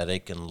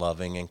empathetic and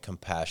loving and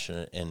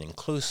compassionate and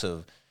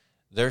inclusive,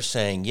 they're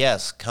saying,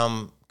 yes,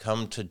 come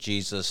to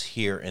Jesus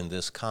here in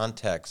this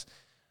context.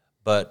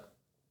 But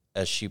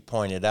as she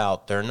pointed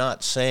out, they're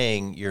not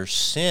saying your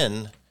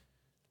sin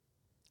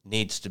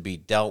needs to be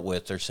dealt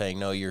with. They're saying,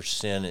 no, your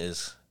sin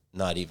is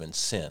not even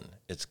sin.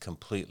 It's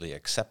completely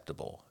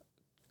acceptable.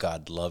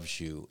 God loves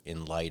you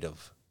in light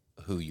of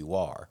who you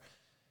are.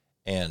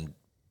 And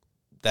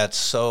that's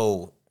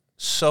so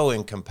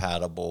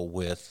incompatible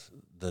with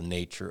the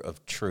nature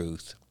of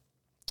truth,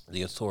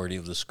 the authority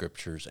of the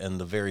Scriptures, and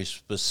the very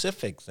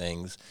specific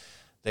things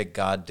that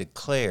God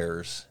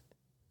declares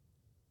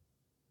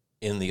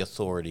in the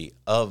authority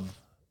of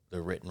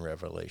the written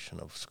revelation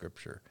of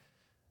Scripture.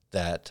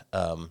 That,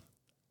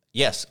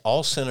 yes,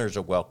 all sinners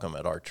are welcome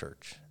at our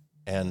church,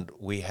 and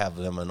we have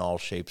them in all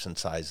shapes and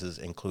sizes,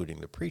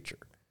 including the preacher.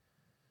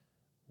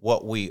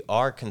 What we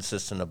are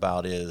consistent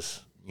about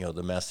is,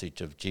 the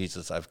message of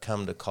Jesus, I've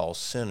come to call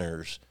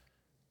sinners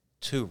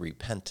to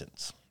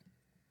repentance.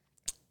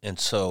 And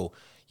so,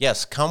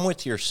 yes, come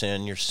with your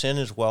sin. Your sin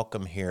is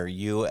welcome here.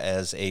 You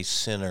as a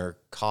sinner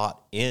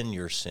caught in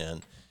your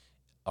sin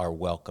are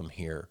welcome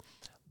here.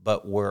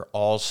 But we're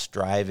all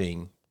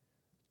striving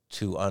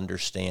to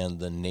understand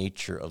the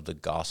nature of the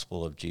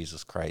gospel of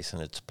Jesus Christ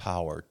and its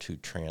power to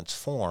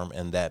transform,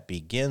 and that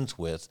begins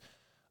with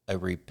a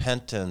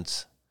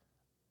repentance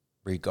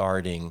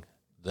regarding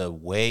the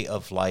way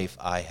of life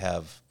I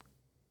have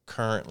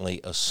currently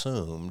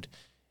assumed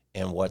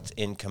and what's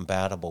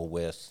incompatible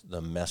with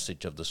the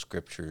message of the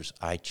Scriptures.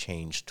 I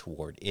change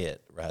toward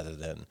it rather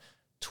than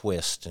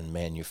twist and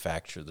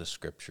manufacture the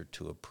Scripture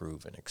to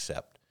approve and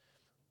accept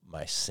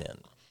my sin.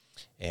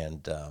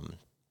 And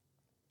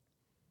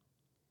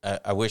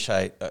I wish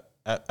I'm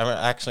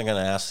actually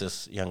going to ask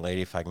this young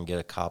lady if I can get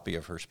a copy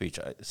of her speech.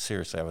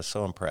 Seriously, I was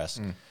so impressed.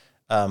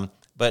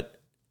 But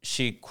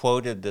she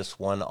quoted this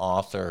one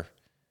author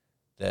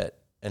that,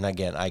 and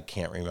again, I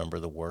can't remember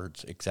the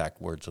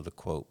exact words of the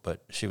quote,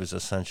 but she was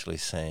essentially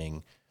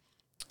saying,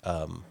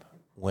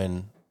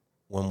 when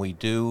we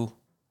do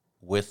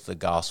with the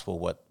gospel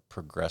what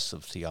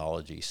progressive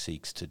theology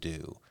seeks to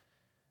do,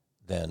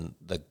 then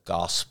the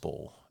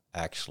gospel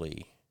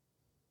actually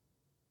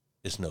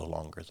is no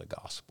longer the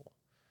gospel.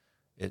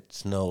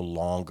 It's no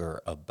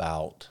longer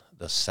about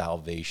the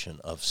salvation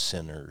of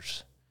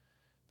sinners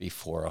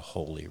before a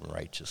holy and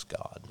righteous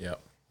God. Yeah.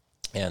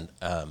 And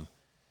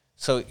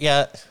so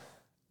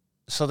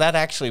that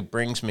actually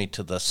brings me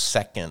to the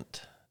second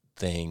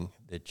thing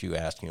that you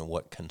asked,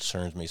 what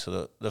concerns me.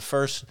 So the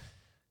first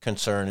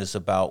concern is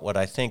about what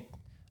I think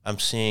I'm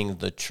seeing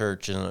the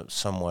church in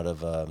somewhat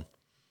of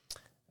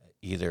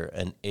either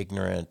an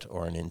ignorant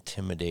or an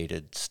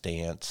intimidated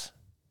stance,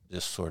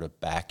 this sort of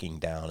backing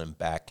down and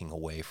backing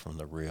away from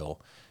the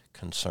real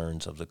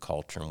concerns of the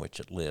culture in which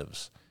it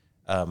lives,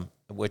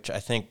 which I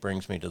think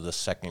brings me to the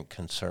second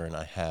concern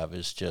I have,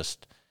 is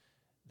just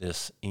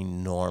this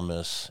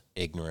enormous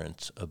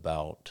ignorance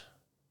about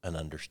an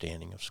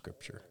understanding of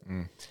Scripture.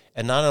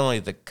 And not only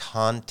the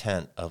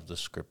content of the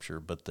Scripture,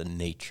 but the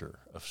nature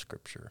of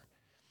Scripture.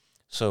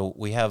 So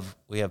we have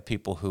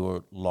people who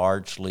are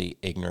largely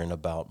ignorant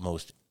about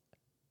most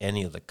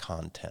any of the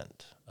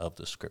content of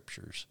the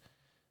Scriptures.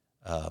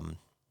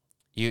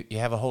 You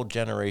have a whole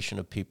generation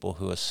of people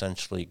who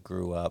essentially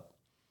grew up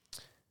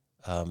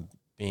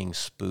being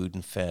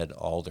spoon fed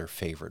all their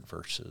favorite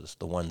verses,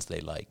 the ones they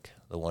like,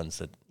 the ones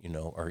that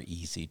are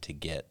easy to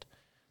get,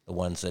 the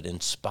ones that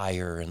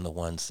inspire, and the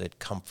ones that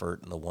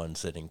comfort, and the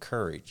ones that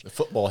encourage. The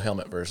football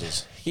helmet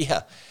verses.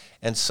 Yeah,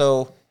 and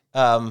so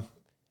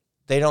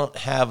they don't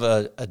have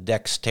a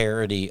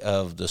dexterity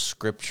of the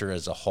Scripture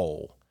as a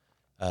whole.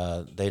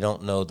 They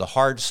don't know the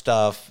hard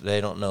stuff. They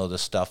don't know the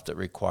stuff that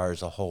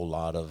requires a whole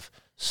lot of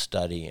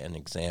study and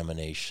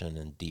examination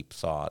and deep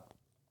thought.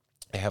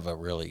 They have a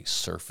really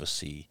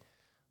surfacey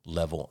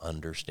level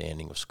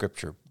understanding of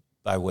Scripture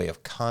by way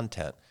of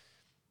content.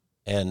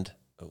 And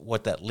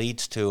what that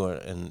leads to,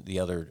 and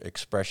the other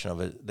expression of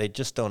it, they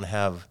don't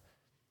have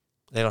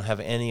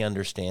any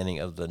understanding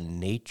of the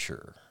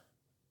nature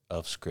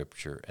of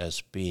Scripture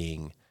as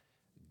being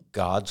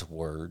God's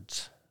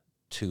words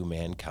to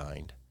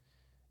mankind,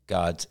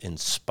 God's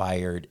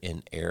inspired,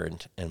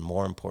 inerrant, and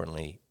more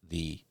importantly,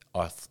 the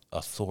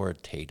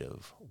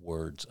authoritative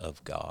words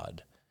of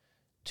God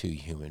to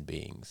human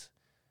beings.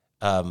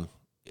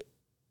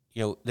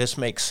 This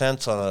makes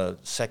sense on a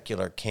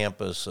secular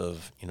campus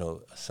of,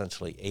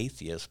 essentially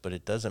atheists, but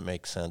it doesn't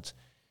make sense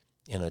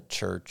in a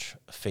church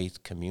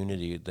faith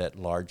community that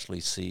largely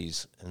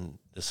sees, and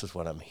this is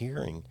what I'm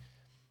hearing,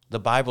 the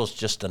Bible's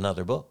just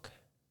another book.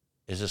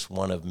 It's just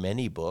one of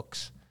many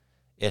books.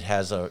 it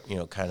has a,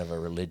 kind of a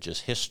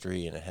religious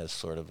history, and it has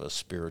sort of a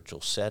spiritual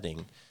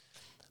setting,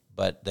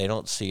 but they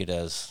don't see it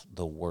as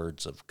the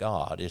words of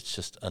God. It's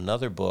just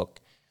another book,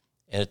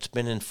 and it's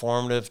been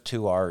informative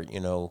to our,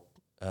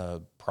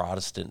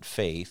 Protestant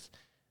faith.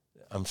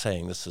 I'm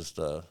saying this is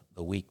the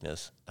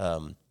weakness.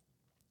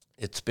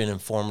 It's been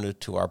informative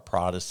to our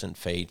Protestant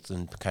faith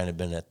and kind of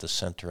been at the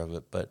center of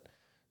it, but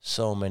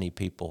so many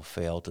people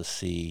fail to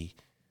see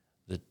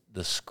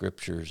the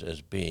scriptures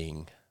as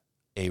being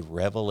a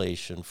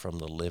revelation from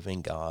the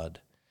living God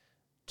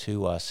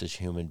to us as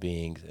human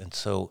beings. And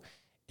so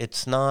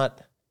it's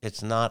not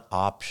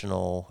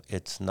optional.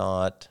 It's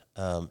not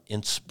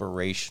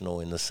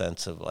inspirational in the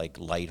sense of like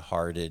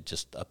lighthearted,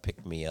 just a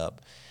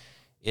pick-me-up.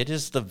 It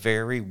is the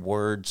very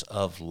words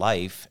of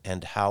life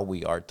and how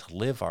we are to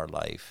live our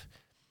life.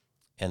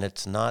 And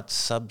it's not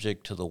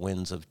subject to the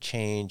winds of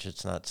change.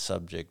 It's not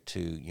subject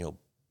to,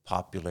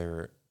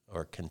 popular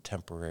or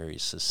contemporary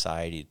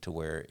society to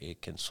where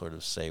it can sort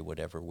of say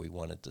whatever we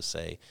want it to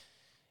say.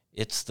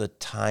 It's the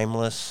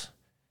timeless,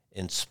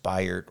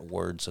 inspired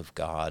words of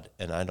God,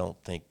 and I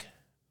don't think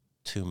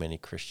too many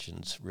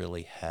Christians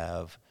really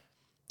have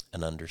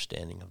an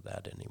understanding of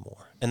that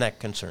anymore, and that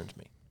concerns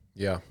me.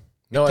 Yeah.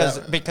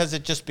 Because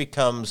it just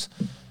becomes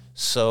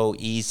so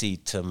easy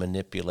to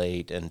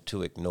manipulate and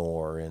to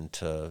ignore and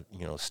to,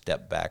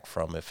 step back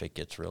from if it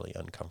gets really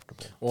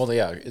uncomfortable. Well,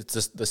 yeah, it's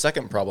just, the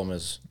second problem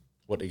is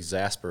what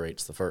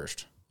exasperates the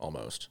first,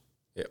 almost.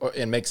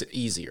 It makes it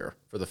easier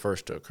for the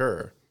first to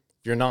occur.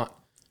 If you're not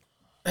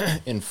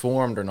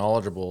informed or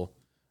knowledgeable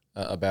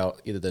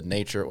about either the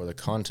nature or the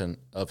content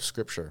of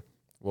Scripture,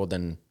 well,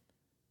 then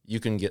you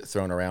can get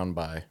thrown around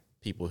by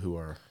people who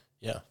are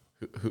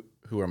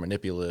who are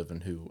manipulative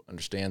and who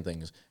understand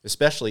things,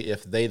 especially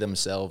if they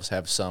themselves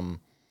have some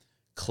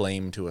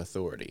claim to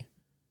authority,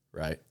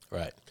 right?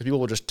 Right. Because people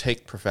will just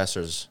take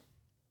professors.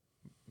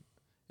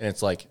 And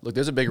it's like, look,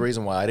 there's a big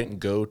reason why I didn't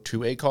go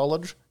to a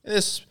college. And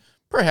this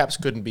perhaps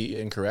couldn't be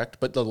incorrect,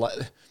 but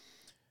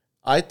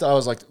I thought, I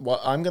was like,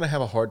 well, I'm going to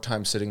have a hard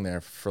time sitting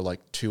there for like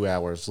 2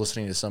 hours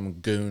listening to some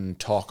goon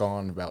talk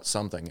on about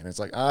something. And it's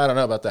like, I don't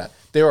know about that.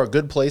 There are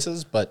good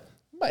places, but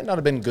might not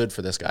have been good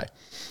for this guy.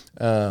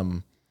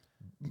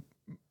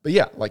 But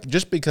yeah, like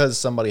just because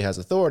somebody has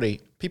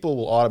authority, people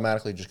will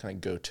automatically just kind of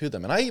go to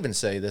them. And I even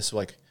say this,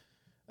 like,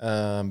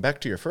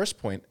 back to your first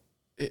point,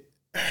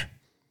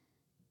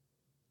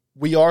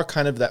 we are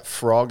kind of that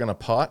frog in a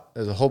pot.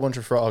 There's a whole bunch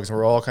of frogs, and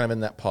we're all kind of in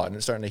that pot, and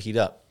it's starting to heat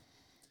up.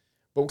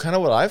 But kind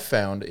of what I've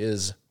found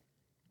is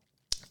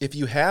if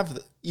you have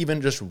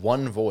even just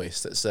one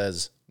voice that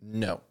says,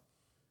 no,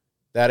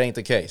 that ain't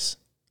the case,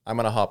 I'm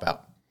going to hop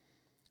out,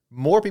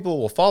 more people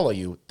will follow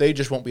you. They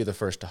just won't be the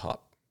first to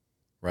hop,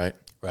 right?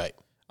 Right.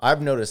 I've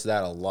noticed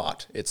that a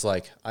lot. It's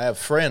like I have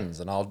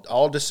friends, and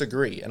I'll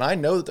disagree. And I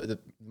know that the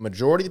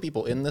majority of the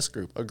people in this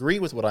group agree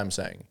with what I'm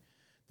saying.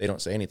 They don't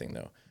say anything,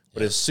 though.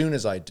 But as soon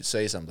as I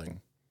say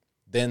something,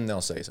 then they'll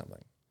say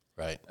something.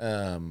 Right.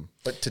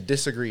 But to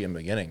disagree in the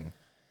beginning,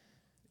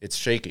 it's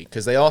shaky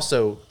because they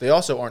also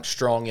aren't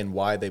strong in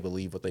why they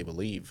believe what they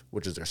believe,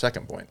 which is their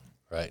second point.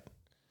 Right.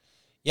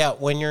 Yeah,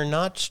 when you're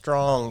not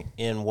strong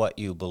in what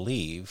you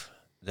believe,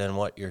 then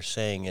what you're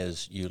saying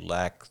is you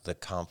lack the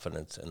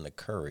confidence and the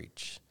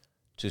courage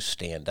to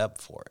stand up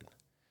for it.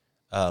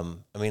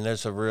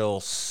 There's a real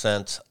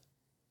sense,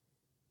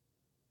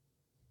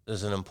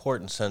 there's an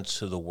important sense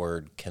to the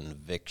word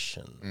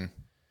conviction.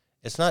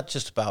 It's not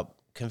just about,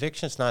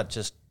 conviction is not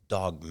just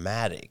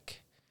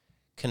dogmatic.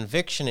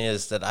 Conviction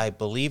is that I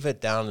believe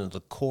it down to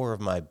the core of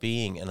my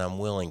being, and I'm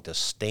willing to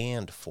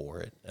stand for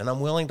it, and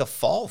I'm willing to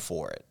fall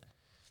for it.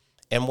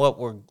 And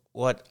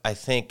what I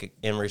think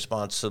in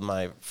response to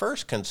my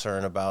first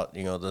concern about,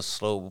 the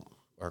slow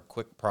or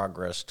quick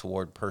progress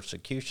toward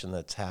persecution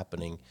that's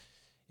happening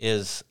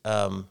is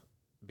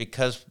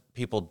because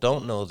people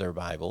don't know their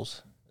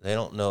Bibles, they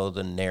don't know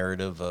the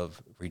narrative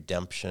of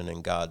redemption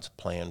and God's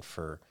plan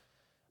for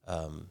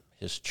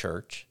his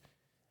church.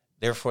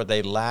 Therefore,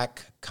 they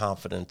lack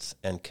confidence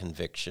and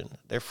conviction.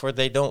 Therefore,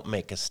 they don't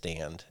make a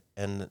stand,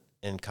 and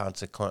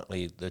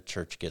consequently, the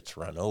church gets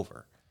run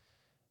over.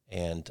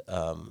 And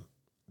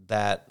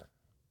that,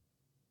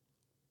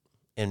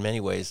 in many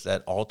ways,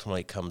 that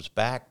ultimately comes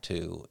back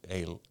to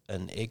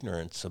an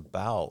ignorance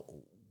about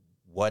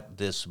what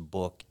this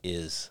book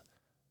is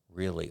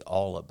really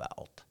all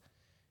about.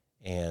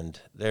 And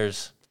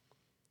there's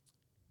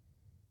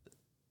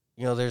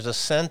a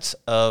sense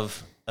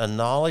of a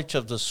knowledge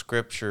of the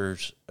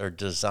Scriptures are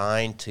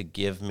designed to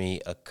give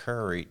me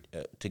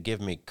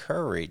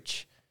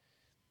courage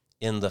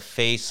in the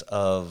face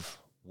of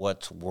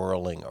what's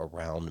whirling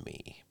around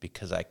me,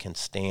 because I can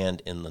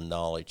stand in the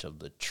knowledge of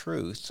the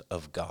truth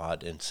of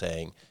God and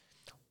saying,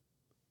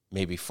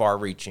 maybe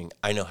far-reaching,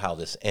 I know how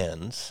this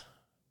ends,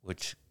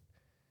 which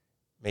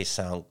may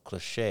sound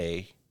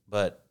cliche,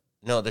 but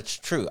no, that's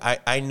true.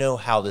 I know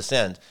how this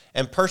ends.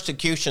 And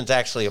persecution's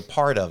actually a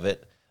part of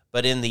it,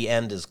 but in the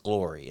end is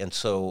glory. And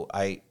so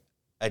I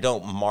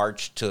don't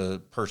march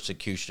to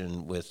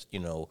persecution with,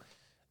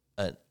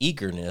 an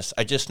eagerness.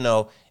 I just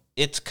know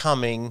it's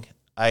coming.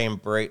 I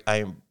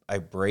I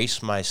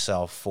brace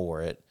myself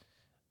for it,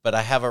 but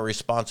I have a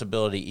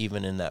responsibility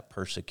even in that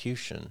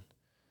persecution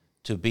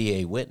to be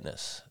a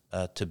witness,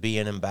 to be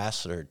an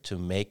ambassador, to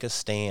make a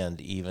stand,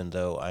 even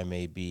though I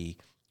may be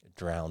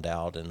drowned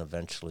out and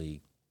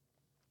eventually,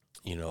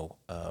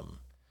 a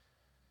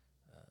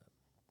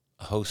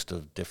host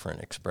of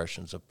different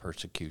expressions of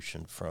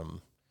persecution,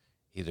 from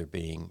either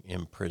being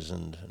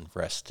imprisoned and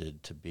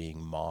arrested to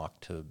being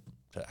mocked to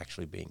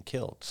actually being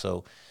killed.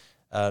 So,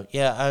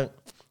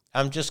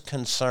 I'm just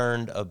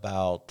concerned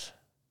about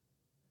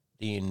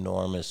the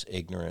enormous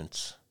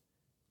ignorance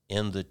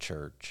in the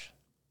church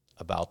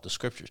about the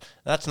scriptures.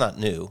 That's not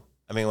new.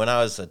 I mean, when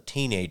I was a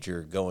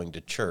teenager going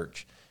to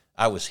church,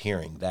 I was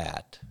hearing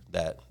that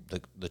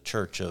the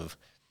church of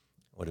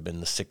would have been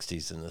the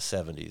 60s and the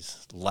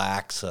 70s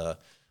lacks a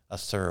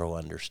thorough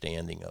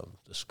understanding of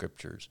the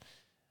scriptures.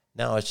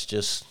 Now it's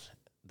just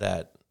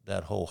that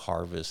whole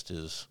harvest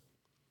is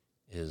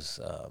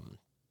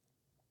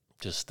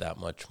just that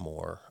much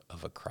more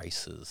of a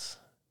crisis,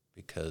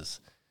 because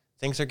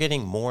things are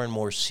getting more and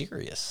more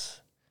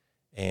serious,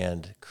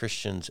 and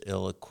Christians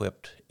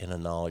ill-equipped in a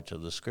knowledge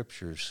of the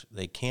scriptures,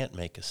 they can't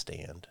make a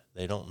stand.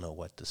 They don't know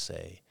what to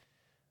say.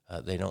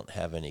 They don't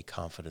have any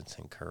confidence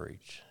and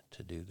courage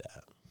to do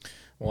that.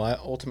 Well, I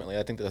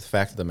think that the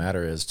fact of the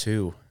matter is,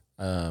 too,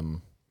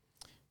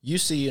 you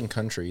see in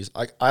countries,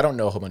 I don't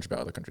know a whole bunch about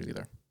other countries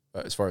either,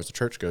 as far as the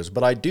church goes,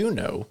 but I do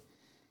know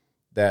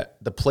that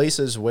the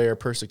places where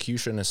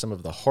persecution is some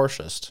of the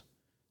harshest,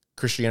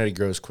 Christianity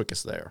grows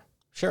quickest there.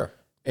 Sure.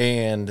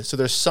 And so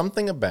there's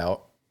something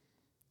about,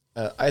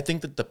 I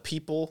think that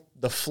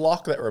the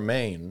flock that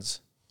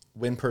remains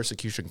when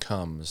persecution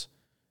comes,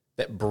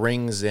 that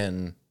brings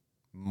in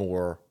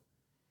more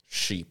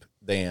sheep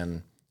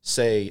than,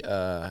 say,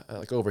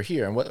 like over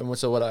here.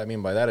 So what I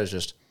mean by that is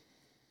just,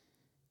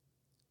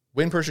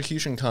 when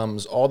persecution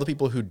comes, all the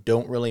people who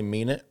don't really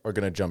mean it are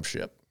going to jump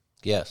ship.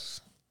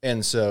 Yes.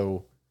 And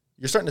so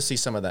you're starting to see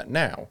some of that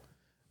now.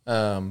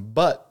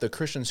 But the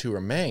Christians who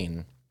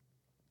remain,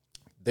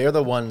 they're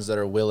the ones that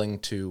are willing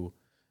to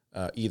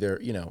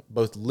either,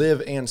 both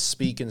live and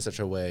speak in such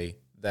a way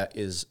that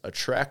is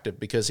attractive.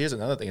 Because here's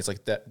another thing. It's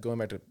like that, going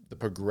back to the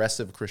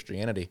progressive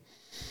Christianity,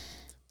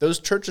 those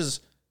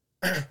churches,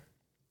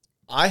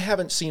 I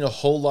haven't seen a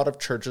whole lot of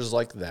churches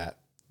like that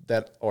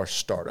are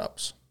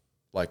startups.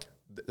 Like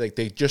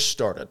they just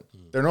started.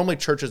 They're normally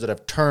churches that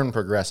have turned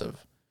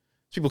progressive.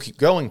 People keep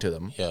going to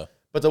them. Yeah.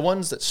 But the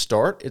ones that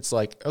start, it's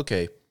like,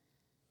 okay,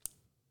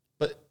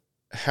 but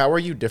how are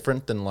you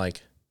different than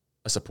like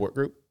a support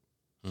group?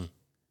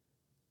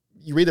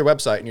 You read their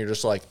website and you're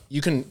just like,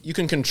 you can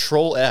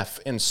control F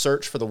and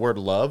search for the word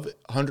love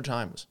 100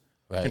 times.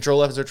 Right.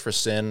 Control F and search for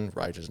sin,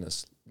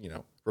 righteousness,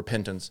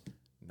 repentance,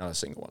 not a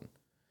single one.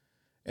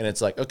 And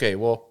it's like, okay,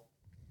 well,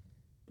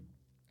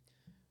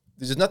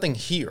 there's nothing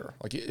here.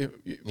 Like,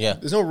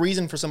 there's no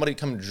reason for somebody to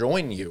come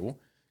join you,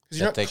 because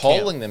you're not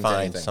calling them to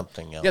anything.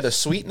 Something else. Yeah, the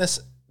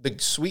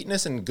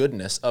sweetness and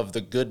goodness of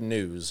the good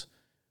news,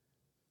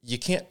 you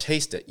can't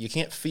taste it, you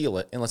can't feel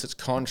it unless it's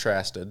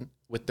contrasted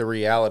with the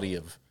reality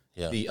of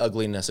the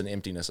ugliness and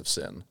emptiness of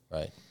sin.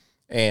 Right.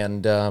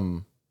 And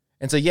so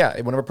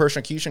whenever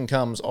persecution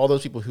comes, all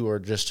those people who are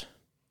just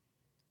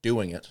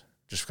doing it,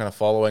 just kind of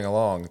following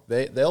along,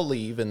 they'll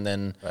leave, and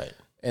then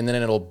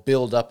it'll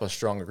build up a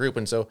stronger group.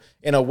 And so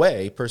in a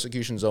way,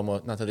 persecution's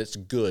almost, not that it's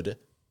good,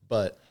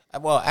 but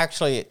well,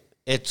 actually,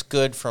 it's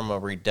good from a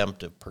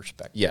redemptive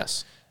perspective.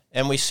 Yes.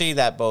 And we see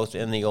that both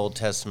in the Old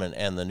Testament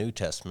and the New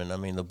Testament. I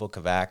mean, the book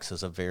of Acts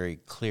is a very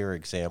clear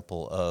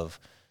example of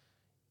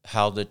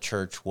how the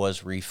church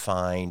was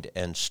refined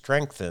and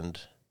strengthened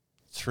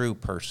through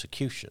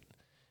persecution.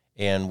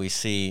 And we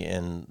see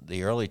in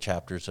the early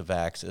chapters of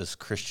Acts, as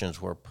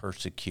Christians were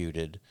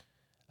persecuted,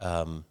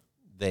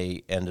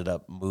 they ended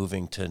up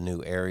moving to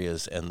new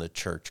areas and the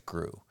church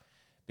grew.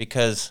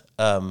 Because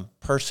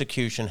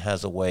persecution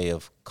has a way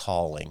of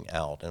calling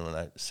out. And when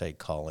I say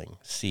calling,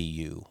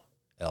 C-U-L-L-I-N-G,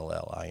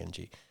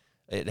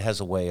 it has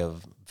a way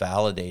of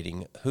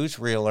validating who's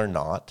real or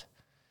not.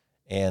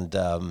 And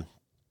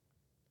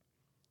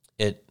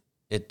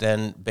it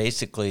then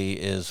basically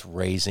is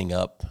raising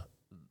up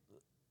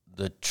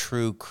the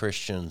true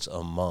Christians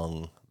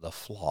among the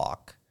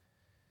flock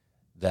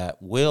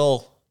that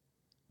will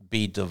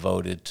be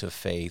devoted to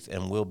faith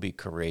and will be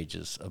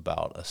courageous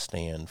about a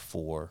stand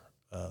for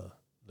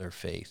their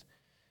faith.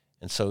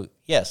 And so,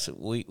 yes,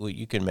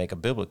 you can make a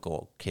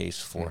biblical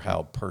case for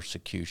how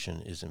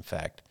persecution is, in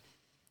fact,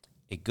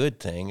 a good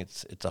thing.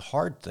 It's a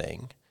hard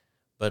thing,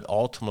 but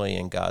ultimately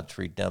in God's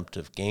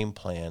redemptive game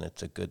plan,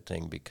 it's a good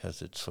thing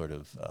because it sort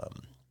of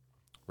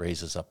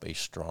raises up a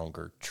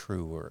stronger,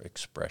 truer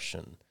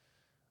expression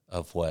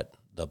of what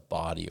the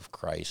body of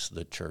Christ,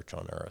 the church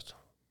on earth,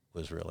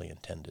 was really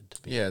intended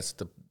to be. Yeah, it's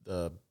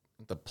the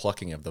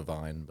plucking of the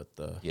vine, but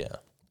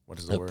what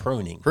is the word?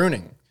 Pruning.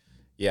 Pruning.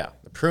 Yeah,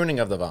 the pruning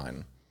of the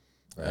vine.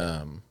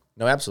 Right.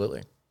 No,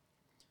 absolutely.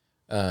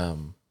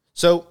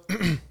 So,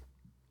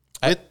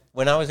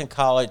 when I was in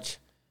college,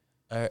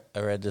 I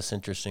read this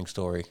interesting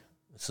story.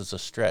 This is a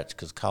stretch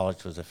because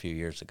college was a few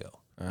years ago.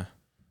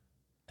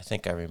 I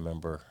think I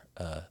remember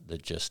the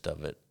gist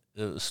of it.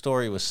 The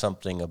story was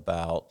something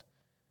about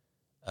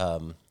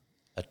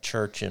a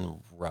church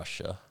in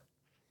Russia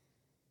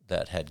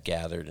that had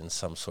gathered in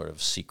some sort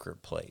of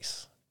secret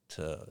place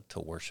to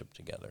worship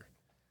together.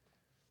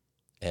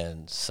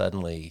 And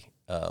suddenly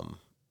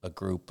a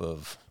group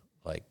of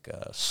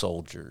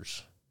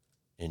soldiers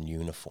in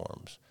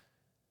uniforms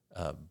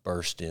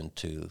burst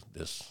into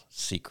this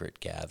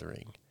secret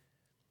gathering.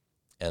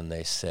 And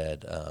they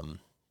said,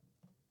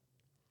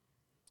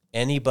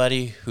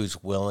 anybody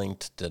who's willing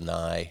to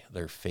deny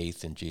their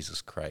faith in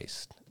Jesus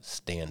Christ,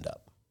 stand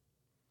up.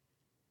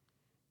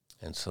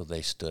 And so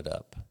they stood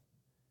up.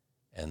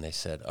 And they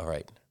said, all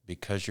right,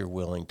 because you're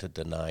willing to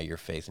deny your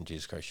faith in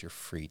Jesus Christ, you're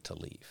free to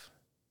leave.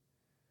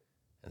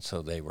 And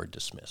so they were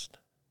dismissed.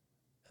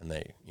 And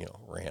they,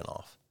 ran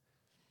off.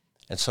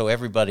 And so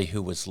everybody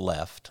who was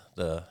left,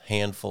 the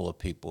handful of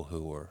people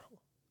who were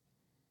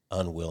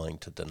unwilling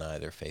to deny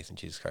their faith in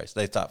Jesus Christ,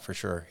 they thought for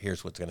sure,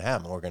 here's what's going to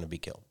happen. We're going to be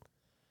killed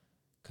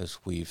because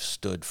we've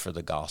stood for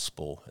the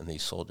gospel and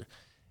these soldiers.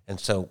 And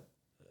so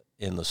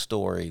in the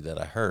story that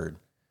I heard,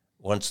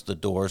 once the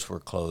doors were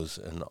closed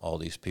and all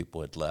these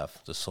people had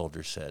left, the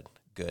soldiers said,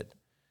 good,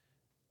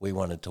 we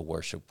wanted to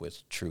worship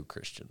with true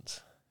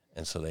Christians.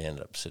 And so they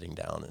ended up sitting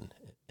down and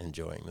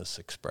enjoying this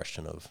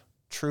expression of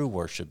true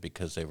worship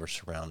because they were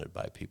surrounded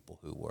by people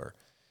who were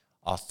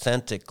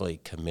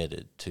authentically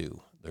committed to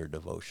their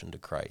devotion to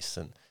Christ.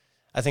 And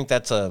I think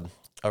that's a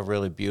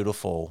really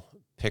beautiful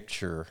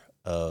picture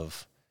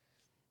of,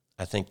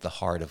 I think, the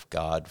heart of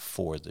God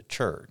for the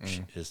church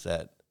is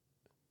that,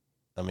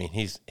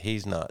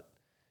 he's not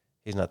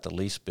the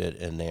least bit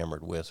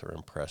enamored with or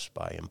impressed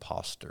by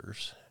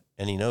imposters,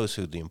 and he knows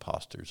who the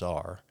imposters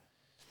are.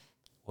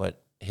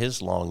 What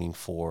his longing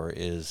for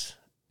is,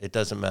 it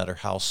doesn't matter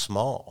how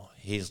small,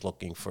 he's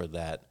looking for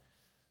that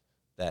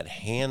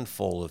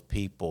handful of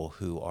people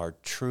who are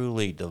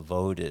truly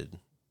devoted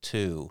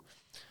to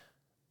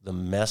the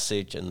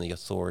message and the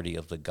authority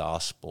of the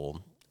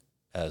gospel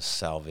as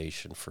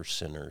salvation for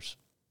sinners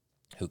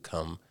who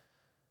come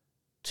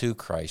to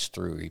Christ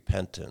through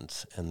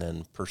repentance and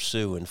then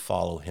pursue and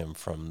follow him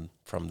from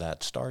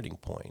that starting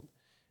point.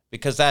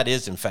 Because that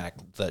is, in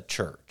fact, the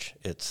church.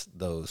 It's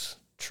those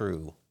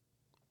true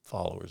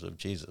followers of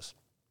Jesus.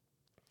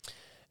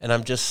 And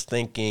I'm just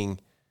thinking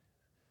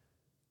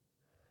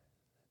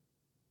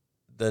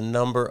the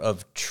number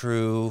of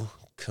true,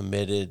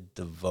 committed,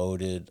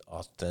 devoted,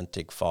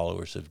 authentic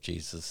followers of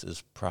Jesus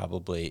is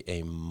probably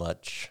a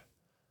much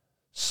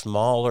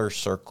smaller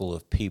circle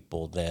of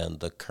people than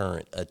the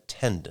current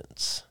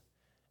attendance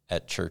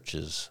at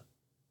churches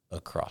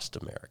across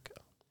America.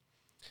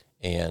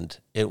 And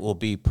it will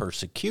be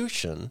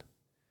persecution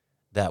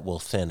that will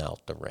thin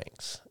out the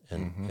ranks.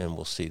 And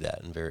we'll see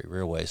that in very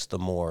real ways. The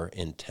more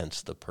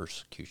intense the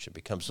persecution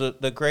becomes,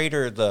 the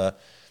greater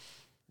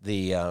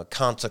the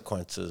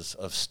consequences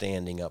of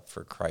standing up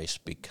for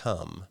Christ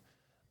become,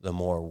 the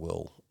more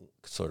we'll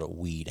sort of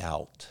weed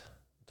out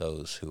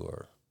those who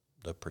are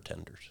the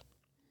pretenders.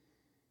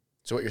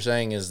 So what you're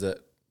saying is that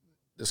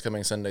this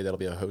coming Sunday, that'll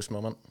be a host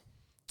moment?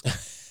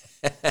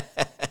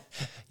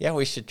 Yeah,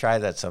 we should try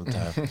that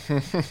sometime.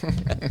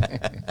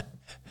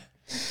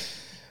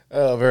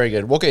 Oh, very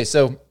good. Okay,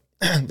 so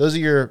those are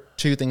your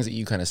two things that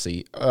you kind of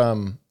see.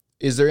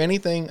 Is there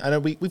anything, I know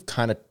we've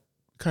kind of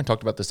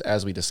talked about this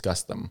as we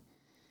discussed them,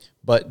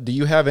 but do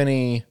you have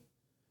any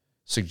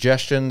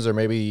suggestions or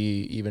maybe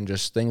even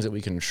just things that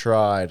we can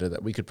try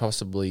that we could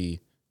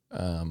possibly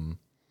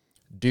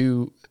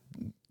do?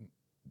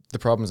 The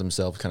problems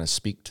themselves kind of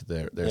speak to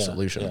their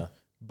solution,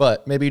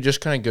 but maybe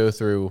just kind of go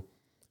through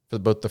for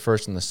both the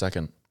first and the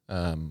second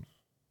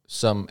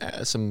some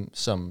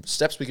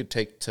steps we could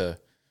take to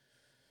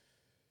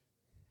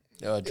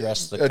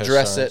address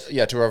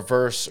it, to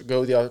reverse,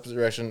 go the opposite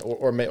direction,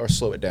 or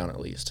slow it down at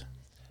least.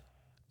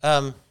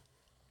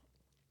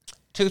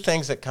 Two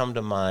things that come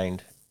to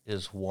mind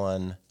is,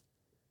 one,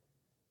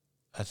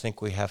 I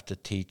think we have to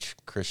teach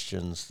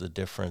Christians the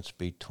difference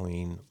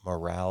between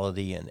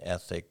morality and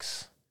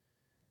ethics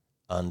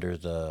under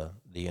the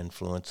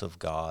influence of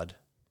God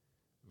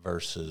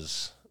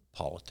versus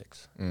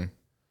politics.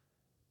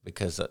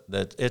 Because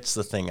it's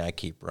the thing I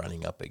keep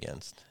running up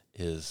against,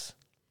 is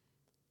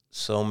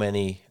so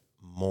many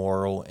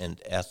moral and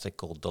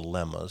ethical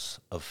dilemmas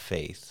of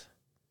faith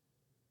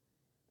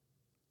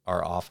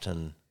are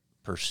often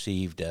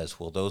perceived as,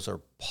 well, those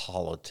are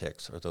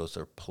politics or those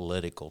are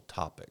political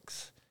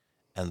topics,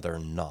 and they're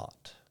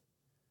not.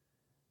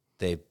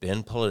 They've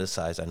been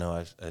politicized. I know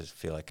I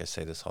feel like I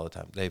say this all the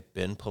time. They've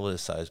been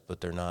politicized, but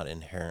they're not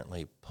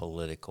inherently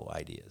political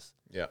ideas.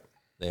 Yeah.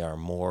 They are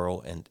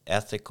moral and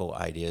ethical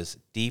ideas,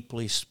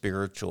 deeply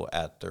spiritual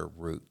at their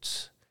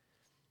roots.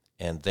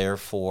 And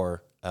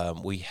therefore,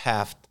 we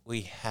have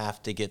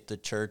to get the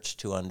church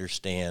to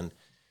understand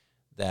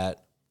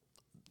that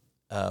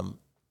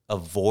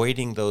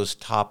avoiding those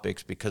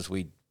topics because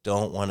we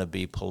don't want to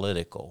be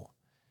political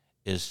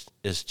is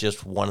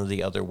just one of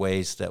the other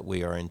ways that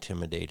we are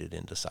intimidated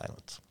into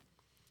silence.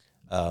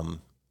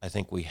 I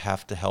think we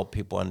have to help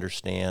people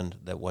understand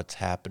that what's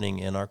happening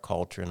in our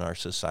culture, in our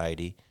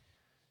society,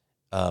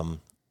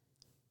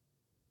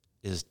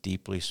 is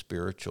deeply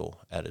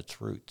spiritual at its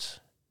roots.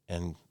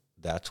 And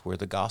that's where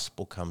the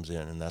gospel comes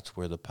in, and that's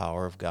where the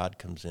power of God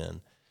comes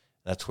in.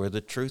 That's where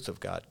the truth of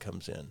God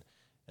comes in.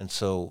 And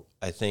so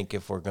I think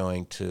if we're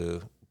going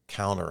to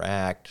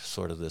counteract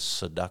sort of this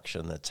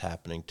seduction that's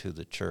happening to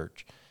the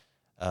church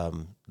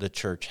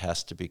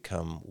has to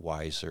become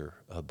wiser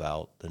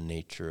about the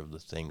nature of the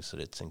things that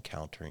it's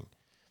encountering.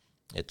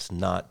 It's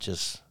not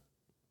just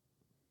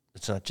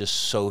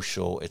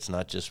social, it's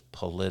not just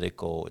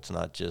political, it's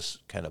not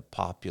just kind of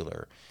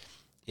popular.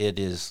 It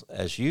is,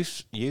 as you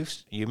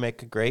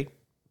make a great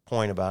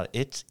point about it,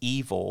 it's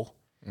evil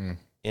in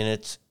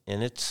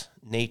its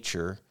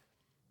nature,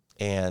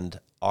 and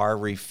our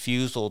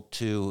refusal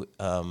to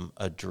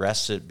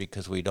address it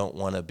because we don't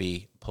want to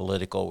be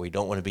political, we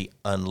don't want to be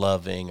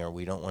unloving, or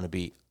we don't want to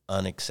be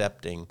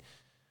unaccepting,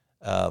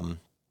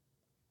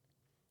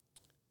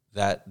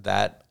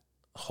 that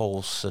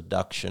whole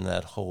seduction,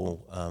 that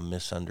whole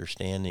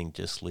misunderstanding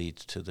just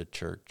leads to the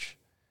church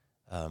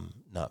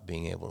not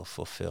being able to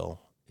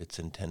fulfill its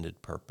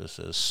intended purpose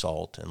as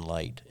salt and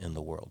light in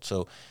the world.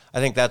 So I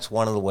think that's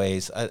one of the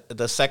ways.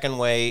 The second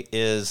way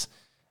is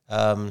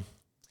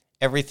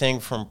everything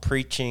from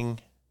preaching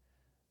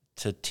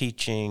to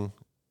teaching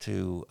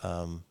to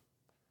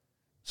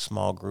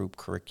small group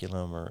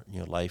curriculum or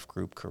life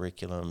group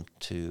curriculum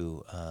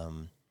to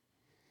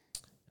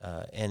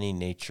any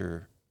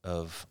nature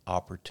of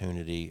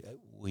opportunity.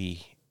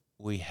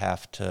 We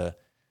have to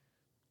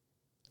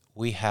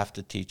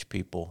teach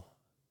people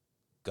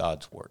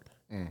God's word.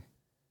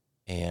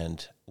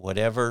 And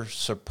whatever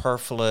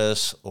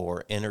superfluous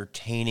or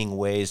entertaining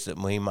ways that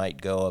we might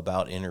go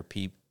about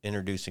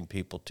introducing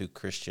people to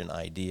Christian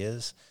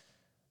ideas,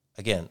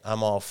 again,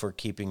 I'm all for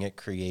keeping it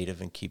creative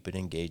and keep it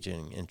engaging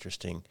and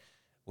interesting.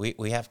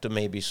 We have to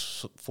maybe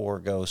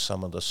forego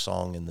some of the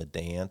song and the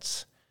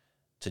dance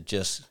to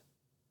just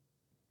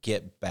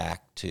get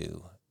back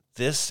to,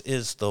 this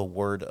is the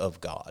word of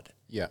God.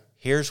 Yeah.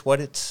 Here's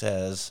what it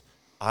says.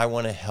 I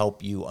want to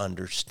help you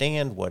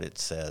understand what it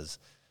says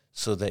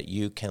so that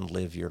you can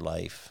live your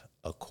life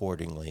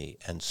accordingly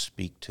and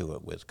speak to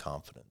it with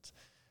confidence.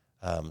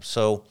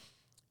 So,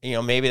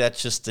 maybe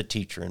that's just the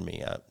teacher in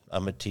me.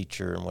 I'm a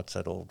teacher, and what's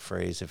that old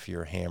phrase? If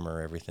you're a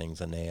hammer, everything's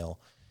a nail.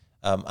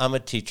 I'm a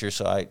teacher,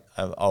 so I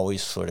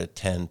always sort of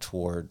tend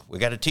toward, we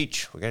got to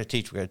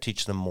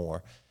teach them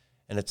more.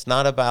 And it's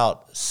not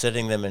about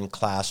sitting them in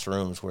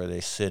classrooms where they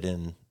sit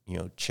in,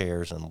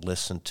 chairs and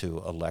listen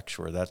to a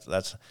lecturer.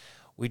 That's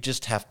we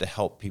just have to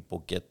help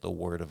people get the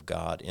word of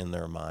God in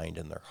their mind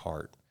and their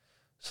heart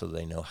so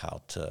they know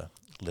how to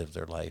live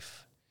their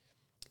life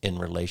in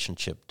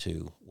relationship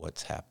to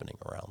what's happening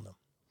around them.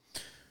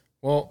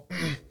 Well,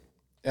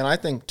 and I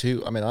think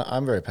too,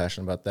 I'm very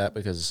passionate about that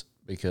because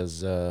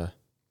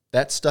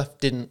that stuff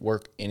didn't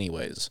work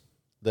anyways.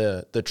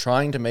 The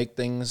trying to make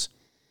things,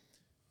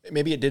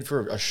 maybe it did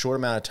for a short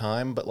amount of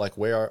time, but like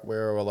where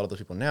are a lot of those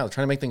people now? They're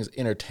trying to make things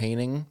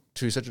entertaining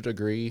to such a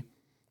degree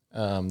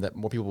that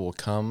more people will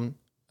come.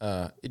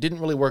 It didn't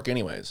really work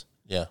anyways.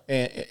 Yeah.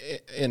 And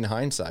in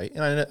hindsight,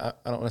 and I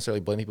don't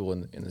necessarily blame people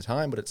in the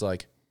time, but it's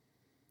like,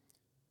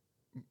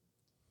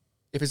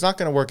 if it's not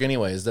going to work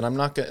anyways, then I'm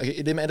not going to,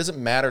 it doesn't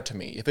matter to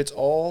me. If it's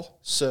all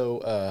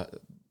so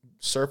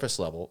surface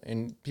level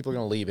and people are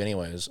going to leave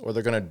anyways, or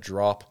they're going to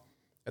drop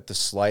at the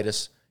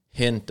slightest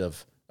hint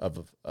of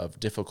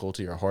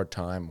difficulty or hard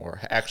time or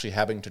actually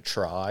having to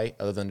try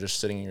other than just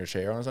sitting in your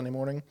chair on a Sunday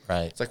morning.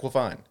 Right. It's like, well,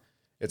 fine.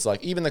 It's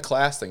like, even the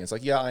class thing, it's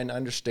like, yeah, I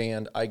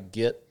understand. I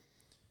get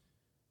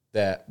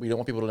that we don't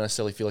want people to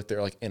necessarily feel like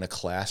they're like in a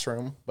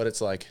classroom, but it's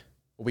like,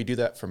 well, we do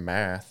that for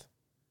math.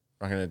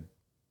 We're not going to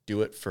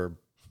do it for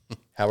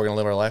how we're going to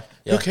live our life.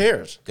 Yeah. Who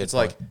cares? Good it's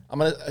point.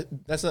 like,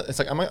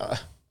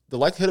 the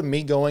likelihood of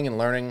me going and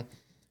learning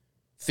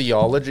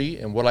theology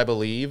and what I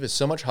believe is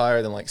so much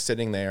higher than like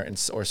sitting there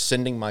or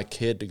sending my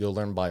kid to go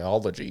learn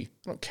biology.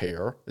 I don't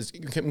care.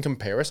 In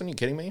comparison, are you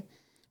kidding me?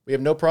 We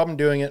have no problem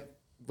doing it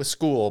with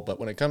school, but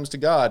when it comes to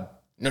God,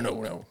 no.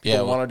 Yeah, We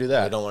don't want to do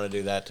that. We don't want to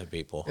do that to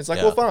people. It's like,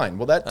 well, fine.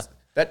 Well,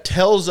 that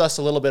tells us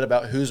a little bit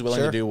about who's willing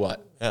Sure. to do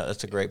what. Yeah,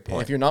 that's a great And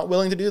point. if you're not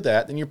willing to do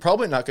that, then you're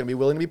probably not going to be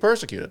willing to be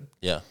persecuted.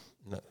 Yeah.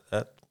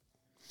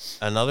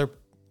 Another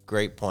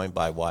great point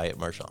by Wyatt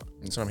Marchand.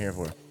 That's what I'm here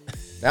for.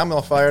 Now I'm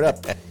all fired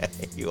up.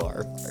 You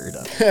are fired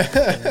up.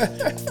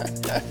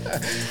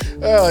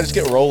 Oh, I just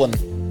get rolling.